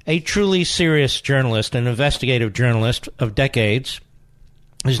a truly serious journalist, an investigative journalist of decades.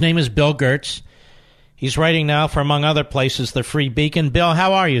 His name is Bill Gertz. He's writing now for, among other places, the Free Beacon. Bill,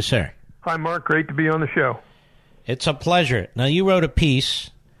 how are you, sir? Hi, Mark. Great to be on the show. It's a pleasure. Now, you wrote a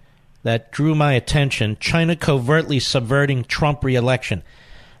piece that drew my attention, China covertly subverting Trump re-election.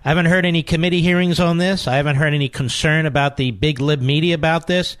 I haven't heard any committee hearings on this. I haven't heard any concern about the big lib media about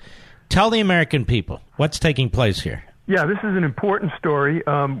this. Tell the American people what's taking place here. Yeah, this is an important story.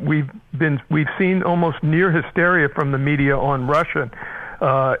 We've seen almost near hysteria from the media on Russia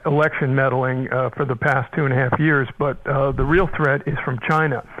election meddling for the past 2.5 years, but the real threat is from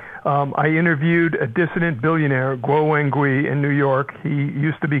China. I interviewed a dissident billionaire, Guo Wengui, in New York. He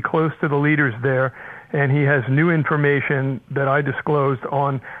used to be close to the leaders there, and he has new information that I disclosed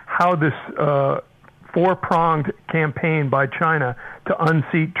on how this four-pronged campaign by China to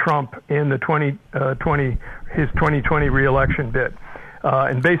unseat Trump in the 2020 re-election bid.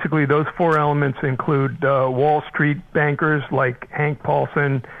 And basically those four elements include Wall Street bankers like Hank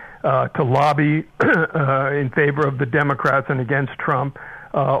Paulson to lobby in favor of the Democrats and against Trump.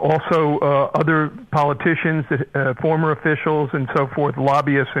 Also other politicians, former officials and so forth,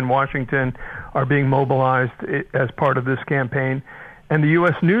 lobbyists in Washington are being mobilized as part of this campaign. And the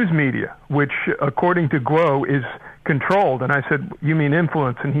U.S. news media, which, according to Guo, is controlled. And I said, you mean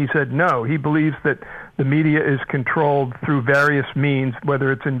influence? And he said, no. He believes that the media is controlled through various means,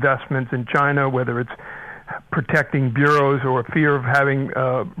 whether it's investments in China, whether it's protecting bureaus or fear of having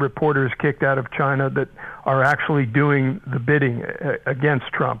reporters kicked out of China that are actually doing the bidding against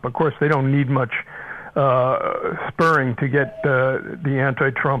Trump. Of course, they don't need much spurring to get the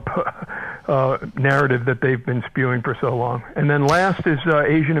anti-Trump narrative that they've been spewing for so long. And then last is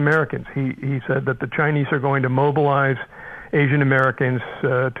Asian Americans. He said that the Chinese are going to mobilize Asian Americans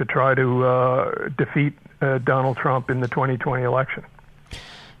to try to defeat Donald Trump in the 2020 election.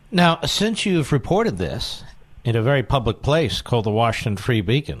 Now, since you've reported this in a very public place called the Washington Free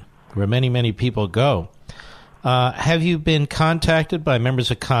Beacon, where many, many people go, have you been contacted by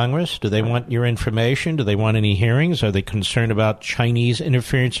members of Congress? Do they want your information? Do they want any hearings? Are they concerned about Chinese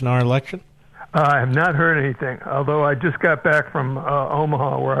interference in our election? I have not heard anything, although I just got back from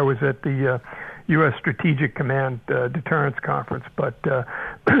Omaha, where I was at the U.S. Strategic Command Deterrence Conference. But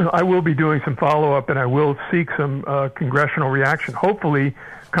I will be doing some follow-up, and I will seek some congressional reaction. Hopefully,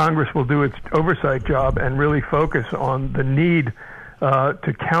 Congress will do its oversight job and really focus on the need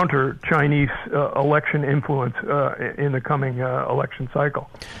to counter Chinese election influence in the coming election cycle.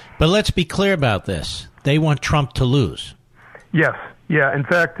 But let's be clear about this. They want Trump to lose. Yes. Yeah. In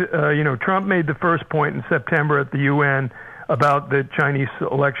fact, Trump made the first point in September at the UN about the Chinese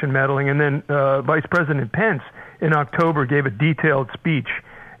election meddling, and then Vice President Pence in October gave a detailed speech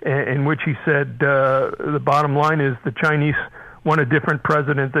in which he said the bottom line is the Chinese want a different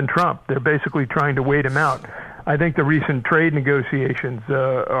president than Trump. They're basically trying to wait him out. I think the recent trade negotiations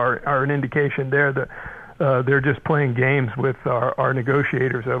are an indication there that they're just playing games with our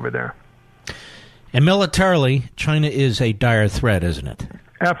negotiators over there. And militarily, China is a dire threat, isn't it?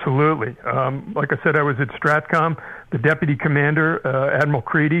 Absolutely. Like I said, I was at STRATCOM. The deputy commander, Admiral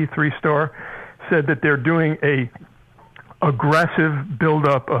Creedy, 3-star, said that they're doing a aggressive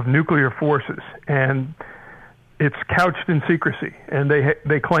buildup of nuclear forces, and it's couched in secrecy. And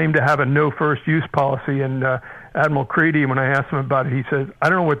they claim to have a no first use policy. And Admiral Creedy, when I asked him about it, he says, I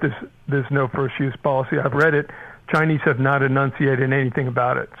don't know what this no first use policy. I've read it. Chinese have not enunciated anything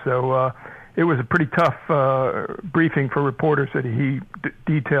about it. So it was a pretty tough briefing for reporters that he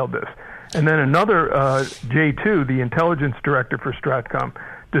detailed this. And then another, J2, the intelligence director for STRATCOM,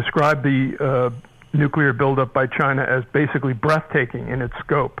 described the nuclear buildup by China as basically breathtaking in its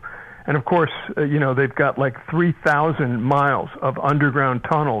scope. And of course, they've got like 3,000 miles of underground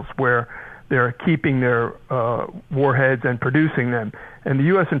tunnels where they're keeping their warheads and producing them. And the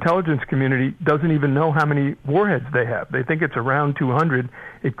U.S. intelligence community doesn't even know how many warheads they have. They think it's around 200.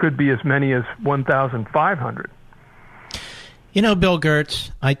 It could be as many as 1,500. You know, Bill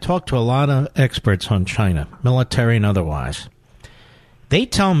Gertz, I talk to a lot of experts on China, military and otherwise. They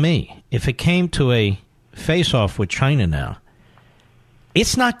tell me if it came to a face-off with China now,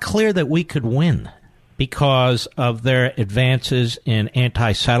 it's not clear that we could win because of their advances in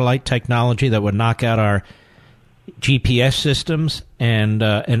anti-satellite technology that would knock out our GPS systems and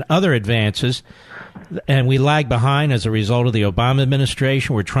other advances. And we lag behind as a result of the Obama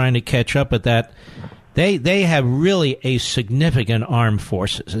administration. We're trying to catch up with that. They have really a significant armed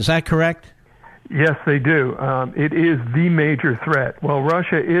forces. Is that correct? Yes, they do. It is the major threat. Well,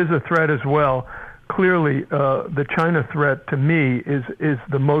 Russia is a threat as well. Clearly, the China threat, to me, is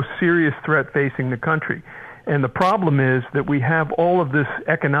the most serious threat facing the country. And the problem is that we have all of this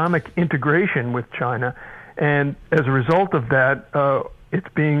economic integration with China, and as a result of that, it's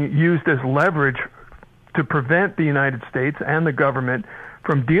being used as leverage to prevent the United States and the government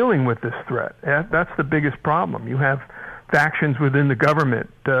from dealing with this threat. That's the biggest problem. You have factions within the government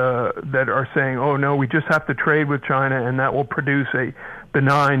that are saying, oh, no, we just have to trade with China, and that will produce a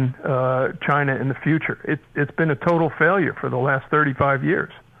benign China in the future. It's been a total failure for the last 35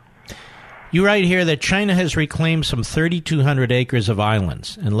 years. You write here that China has reclaimed some 3,200 acres of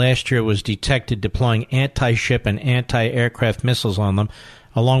islands, and last year it was detected deploying anti-ship and anti-aircraft missiles on them,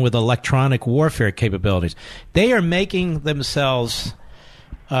 along with electronic warfare capabilities. They are making themselves...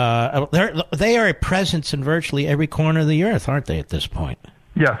 they are a presence in virtually every corner of the earth, aren't they, at this point?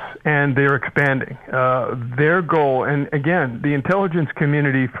 Yes, and they're expanding. Their goal, and again, the intelligence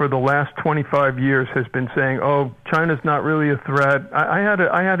community for the last 25 years has been saying, oh, China's not really a threat. I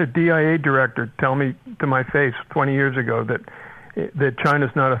had a DIA director tell me to my face 20 years ago that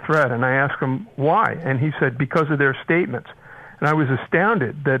China's not a threat, and I asked him why, and he said because of their statements. And I was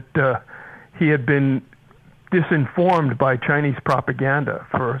astounded that he had been disinformed by Chinese propaganda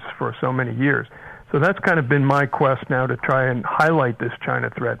for so many years. So that's kind of been my quest now to try and highlight this China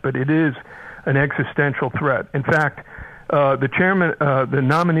threat, but it is an existential threat. In fact, the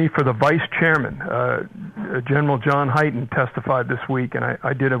nominee for the vice chairman, General John Hyten, testified this week, and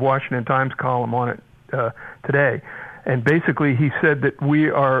I did a Washington Times column on it today. And basically, he said that we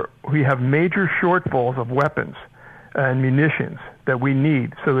have major shortfalls of weapons and munitions that we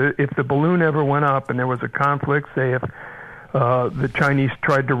need. So that if the balloon ever went up and there was a conflict, say if the Chinese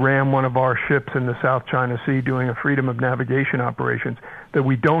tried to ram one of our ships in the South China Sea doing a freedom of navigation operations, that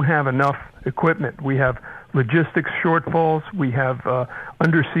we don't have enough equipment. We have logistics shortfalls. We have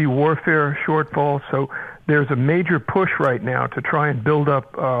undersea warfare shortfalls. So there's a major push right now to try and build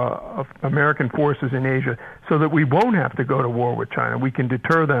up American forces in Asia so that we won't have to go to war with China. We can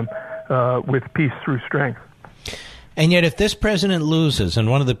deter them with peace through strength. And yet if this president loses, and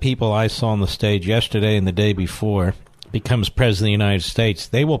one of the people I saw on the stage yesterday and the day before becomes president of the United States,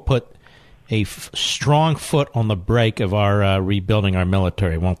 they will put a strong foot on the brake of our rebuilding our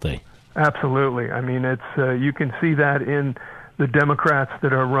military, won't they? Absolutely. I mean, it's you can see that in the Democrats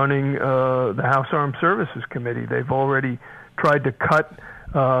that are running the House Armed Services Committee. They've already tried to cut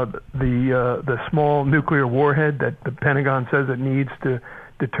the small nuclear warhead that the Pentagon says it needs to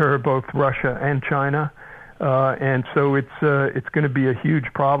deter both Russia and China. And so it's going to be a huge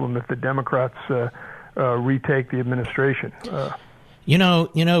problem if the Democrats retake the administration. You know,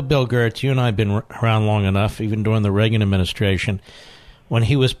 Bill Gertz, you and I have been around long enough, even during the Reagan administration, when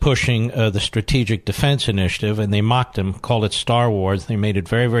he was pushing the Strategic Defense Initiative, and they mocked him, called it Star Wars. They made it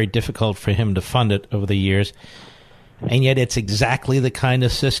very, very difficult for him to fund it over the years. And yet it's exactly the kind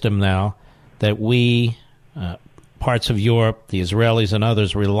of system now that we, parts of Europe, the Israelis and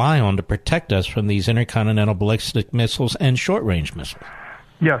others, rely on to protect us from these intercontinental ballistic missiles and short-range missiles.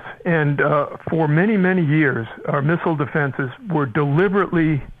 Yes, and for many, many years, our missile defenses were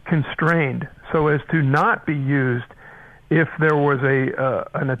deliberately constrained so as to not be used if there was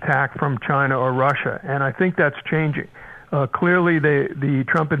an attack from China or Russia, and I think that's changing. Clearly, the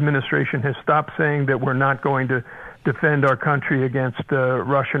Trump administration has stopped saying that we're not going to defend our country against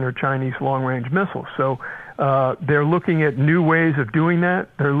Russian or Chinese long-range missiles. So they're looking at new ways of doing that.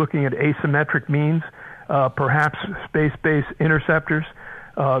 They're looking at asymmetric means, perhaps space-based interceptors.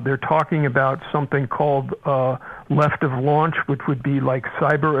 They're talking about something called left of launch, which would be like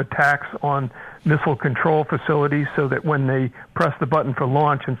cyber attacks on missile control facilities so that when they press the button for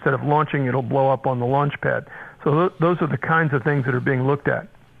launch, instead of launching, it'll blow up on the launch pad. So those are the kinds of things that are being looked at.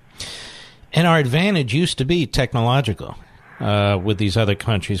 And our advantage used to be technological with these other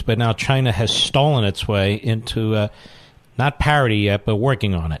countries, but now China has stolen its way into not parity yet, but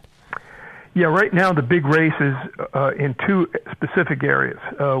working on it. Yeah, right now the big race is in two specific areas.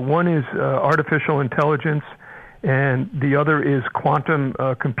 One is artificial intelligence, and the other is quantum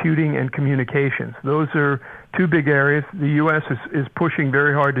computing and communications. Those are two big areas. The U.S. is pushing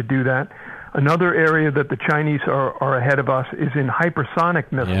very hard to do that. Another area that the Chinese are ahead of us is in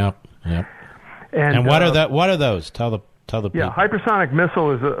hypersonic missiles. Yep. Yep. And what are those? Tell the people. Yeah, hypersonic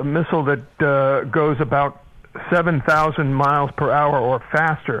missile is a missile that goes about 7,000 miles per hour or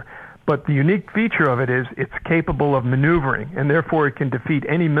faster. But the unique feature of it is it's capable of maneuvering, and therefore it can defeat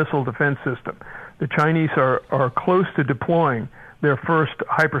any missile defense system. The Chinese are close to deploying their first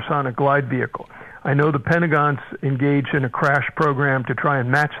hypersonic glide vehicle. I know the Pentagon's engaged in a crash program to try and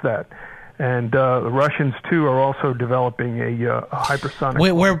match that. And the Russians, too, are also developing a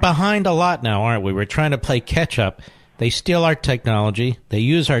hypersonic. We're behind a lot now, aren't we? We're trying to play catch-up. They steal our technology. They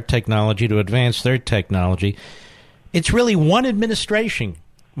use our technology to advance their technology. It's really one administration,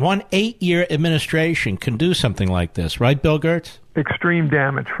 one 8-year administration can do something like this, right, Bill Gertz? Extreme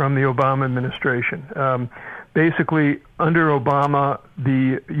damage from the Obama administration. Basically, under Obama,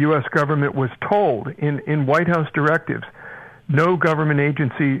 the U.S. government was told in White House directives, no government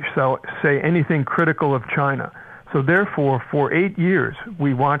agency shall say anything critical of China. So therefore, for 8 years,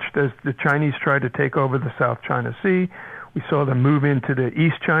 we watched as the Chinese tried to take over the South China Sea. We saw them move into the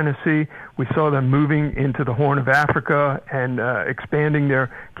East China Sea. We saw them moving into the Horn of Africa and expanding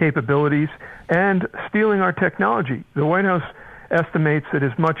their capabilities and stealing our technology. The White House estimates that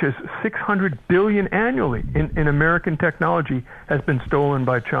as much as $600 billion annually in American technology has been stolen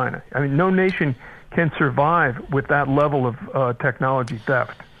by China. I mean, no nation can survive with that level of technology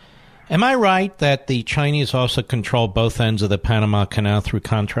theft. Am I right that the Chinese also control both ends of the Panama Canal through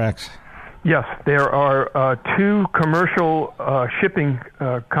contracts? Yes, there are two commercial shipping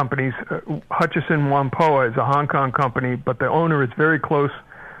companies. Hutchison Whampoa is a Hong Kong company, but the owner is very close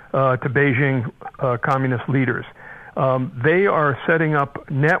to Beijing communist leaders. They are setting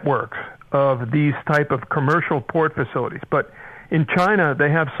up networks of these type of commercial port facilities. But in China, they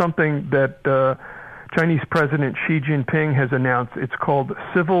have something that Chinese President Xi Jinping has announced. It's called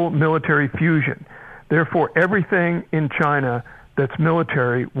civil-military fusion. Therefore, everything in China that's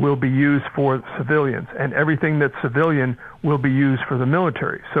military will be used for civilians, and everything that's civilian will be used for the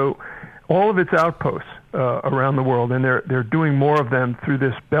military. So all of its outposts around the world, and they're doing more of them through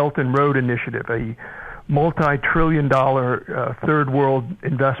this Belt and Road Initiative, a multi-trillion-dollar third world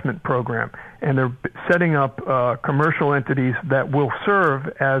investment program. And they're setting up commercial entities that will serve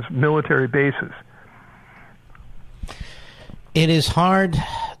as military bases. It is hard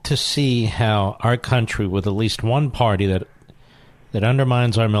to see how our country, with at least one party that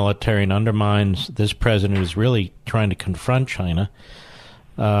undermines our military and undermines this president who's really trying to confront China,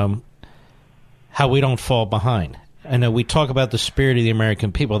 how we don't fall behind. I know we talk about the spirit of the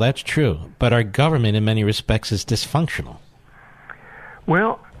American people. That's true. But our government, in many respects, is dysfunctional.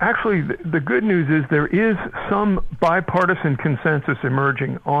 Well, actually, the good news is there is some bipartisan consensus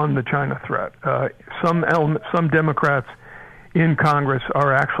emerging on the China threat. Some Democrats in Congress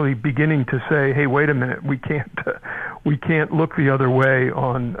are actually beginning to say, "Hey, wait a minute, we can't look the other way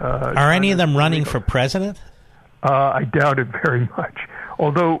on." Are any of them running for president? I doubt it very much.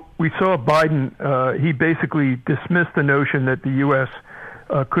 Although we saw Biden, he basically dismissed the notion that the U.S.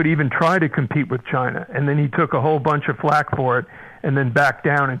 Could even try to compete with China, and then he took a whole bunch of flack for it, and then backed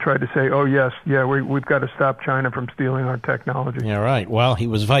down and tried to say, "Oh yes, we've got to stop China from stealing our technology." Yeah, right. Well, he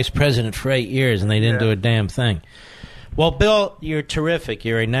was vice president for 8 years, and they didn't do a damn thing. Well, Bill, you're terrific.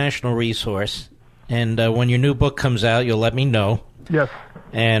 You're a national resource. And when your new book comes out, you'll let me know. Yes.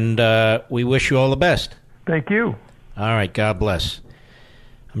 And we wish you all the best. Thank you. All right. God bless.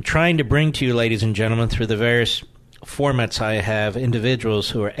 I'm trying to bring to you, ladies and gentlemen, through the various formats I have, individuals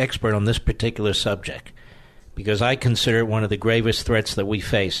who are expert on this particular subject, because I consider it one of the gravest threats that we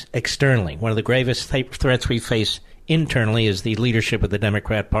face externally. One of the gravest threats we face internally is the leadership of the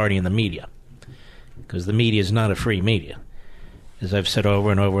Democrat Party and the media, because the media is not a free media, as I've said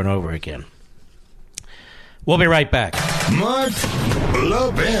over and over and over again. We'll be right back. Mark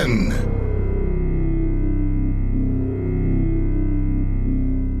Levin.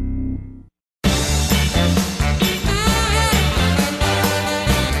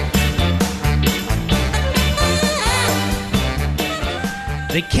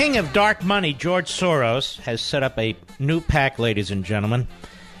 The king of dark money, George Soros, has set up a new PAC, ladies and gentlemen.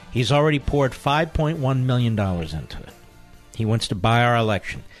 He's already poured $5.1 million into it. He wants to buy our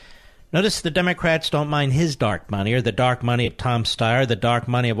election. Notice the Democrats don't mind his dark money, or the dark money of Tom Steyer, the dark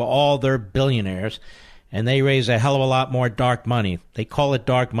money of all their billionaires, and they raise a hell of a lot more dark money. They call it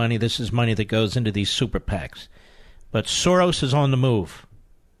dark money. This is money that goes into these super PACs. But Soros is on the move,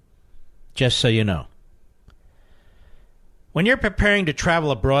 just so you know. When you're preparing to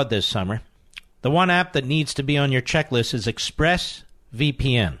travel abroad this summer, the one app that needs to be on your checklist is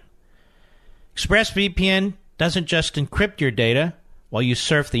ExpressVPN. ExpressVPN doesn't just encrypt your data while you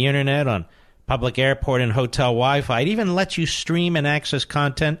surf the internet on public airport and hotel Wi-Fi. It even lets you stream and access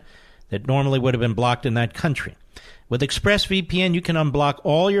content that normally would have been blocked in that country. With ExpressVPN, you can unblock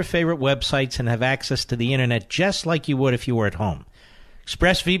all your favorite websites and have access to the internet just like you would if you were at home.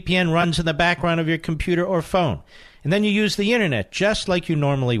 ExpressVPN runs in the background of your computer or phone, and then you use the internet just like you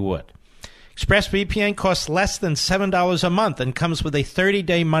normally would. ExpressVPN costs less than $7 a month and comes with a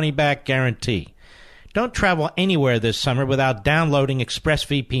 30-day money-back guarantee. Don't travel anywhere this summer without downloading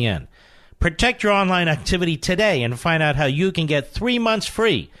ExpressVPN. Protect your online activity today and find out how you can get 3 months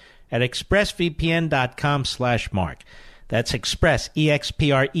free at expressvpn.com/Mark. That's Express,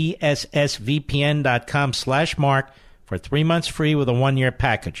 EXPRESSVPN.com/Mark for 3 months free with a 1-year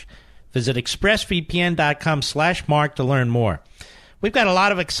package. Visit expressvpn.com/Mark to learn more. We've got a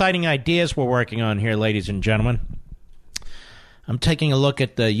lot of exciting ideas we're working on here, ladies and gentlemen. I'm taking a look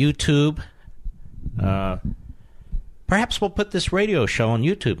at the YouTube. Perhaps we'll put this radio show on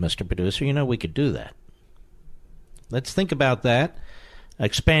YouTube, Mr. Producer. You know, we could do that. Let's think about that.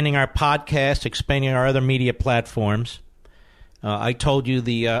 Expanding our podcast, expanding our other media platforms. I told you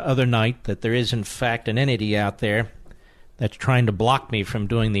the other night that there is, in fact, an entity out there that's trying to block me from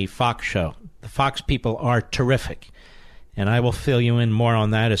doing the Fox show. The Fox people are terrific, and I will fill you in more on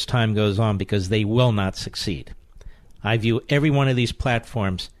that as time goes on because they will not succeed. I view every one of these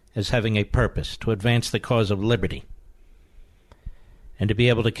platforms as having a purpose to advance the cause of liberty and to be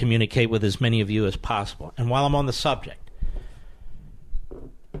able to communicate with as many of you as possible. And while I'm on the subject,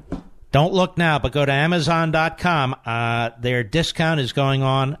 don't look now, but go to Amazon.com. Their discount is going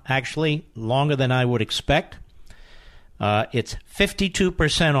on actually longer than I would expect. It's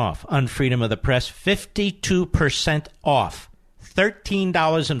 52% off on Freedom of the Press. 52% off.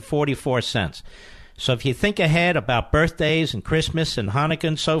 $13.44. So if you think ahead about birthdays and Christmas and Hanukkah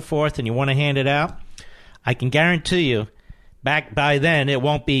and so forth and you want to hand it out, I can guarantee you back by then it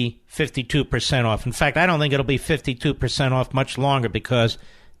won't be 52% off. In fact, I don't think it'll be 52% off much longer because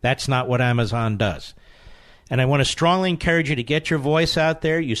that's not what Amazon does. And I want to strongly encourage you to get your voice out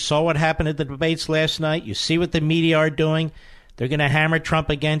there. You saw what happened at the debates last night. You see what the media are doing. They're going to hammer Trump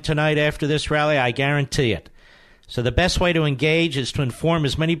again tonight after this rally. I guarantee it. So the best way to engage is to inform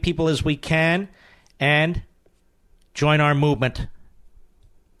as many people as we can and join our movement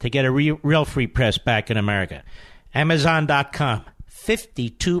to get a real free press back in America. Amazon.com,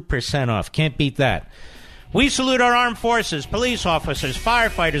 52% off. Can't beat that. We salute our armed forces, police officers,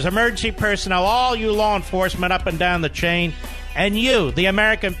 firefighters, emergency personnel, all you law enforcement up and down the chain, and you, the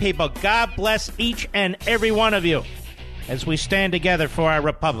American people. God bless each and every one of you as we stand together for our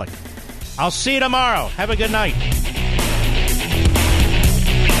republic. I'll see you tomorrow. Have a good night.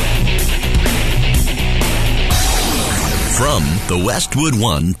 From the Westwood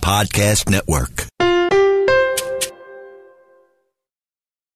One Podcast Network.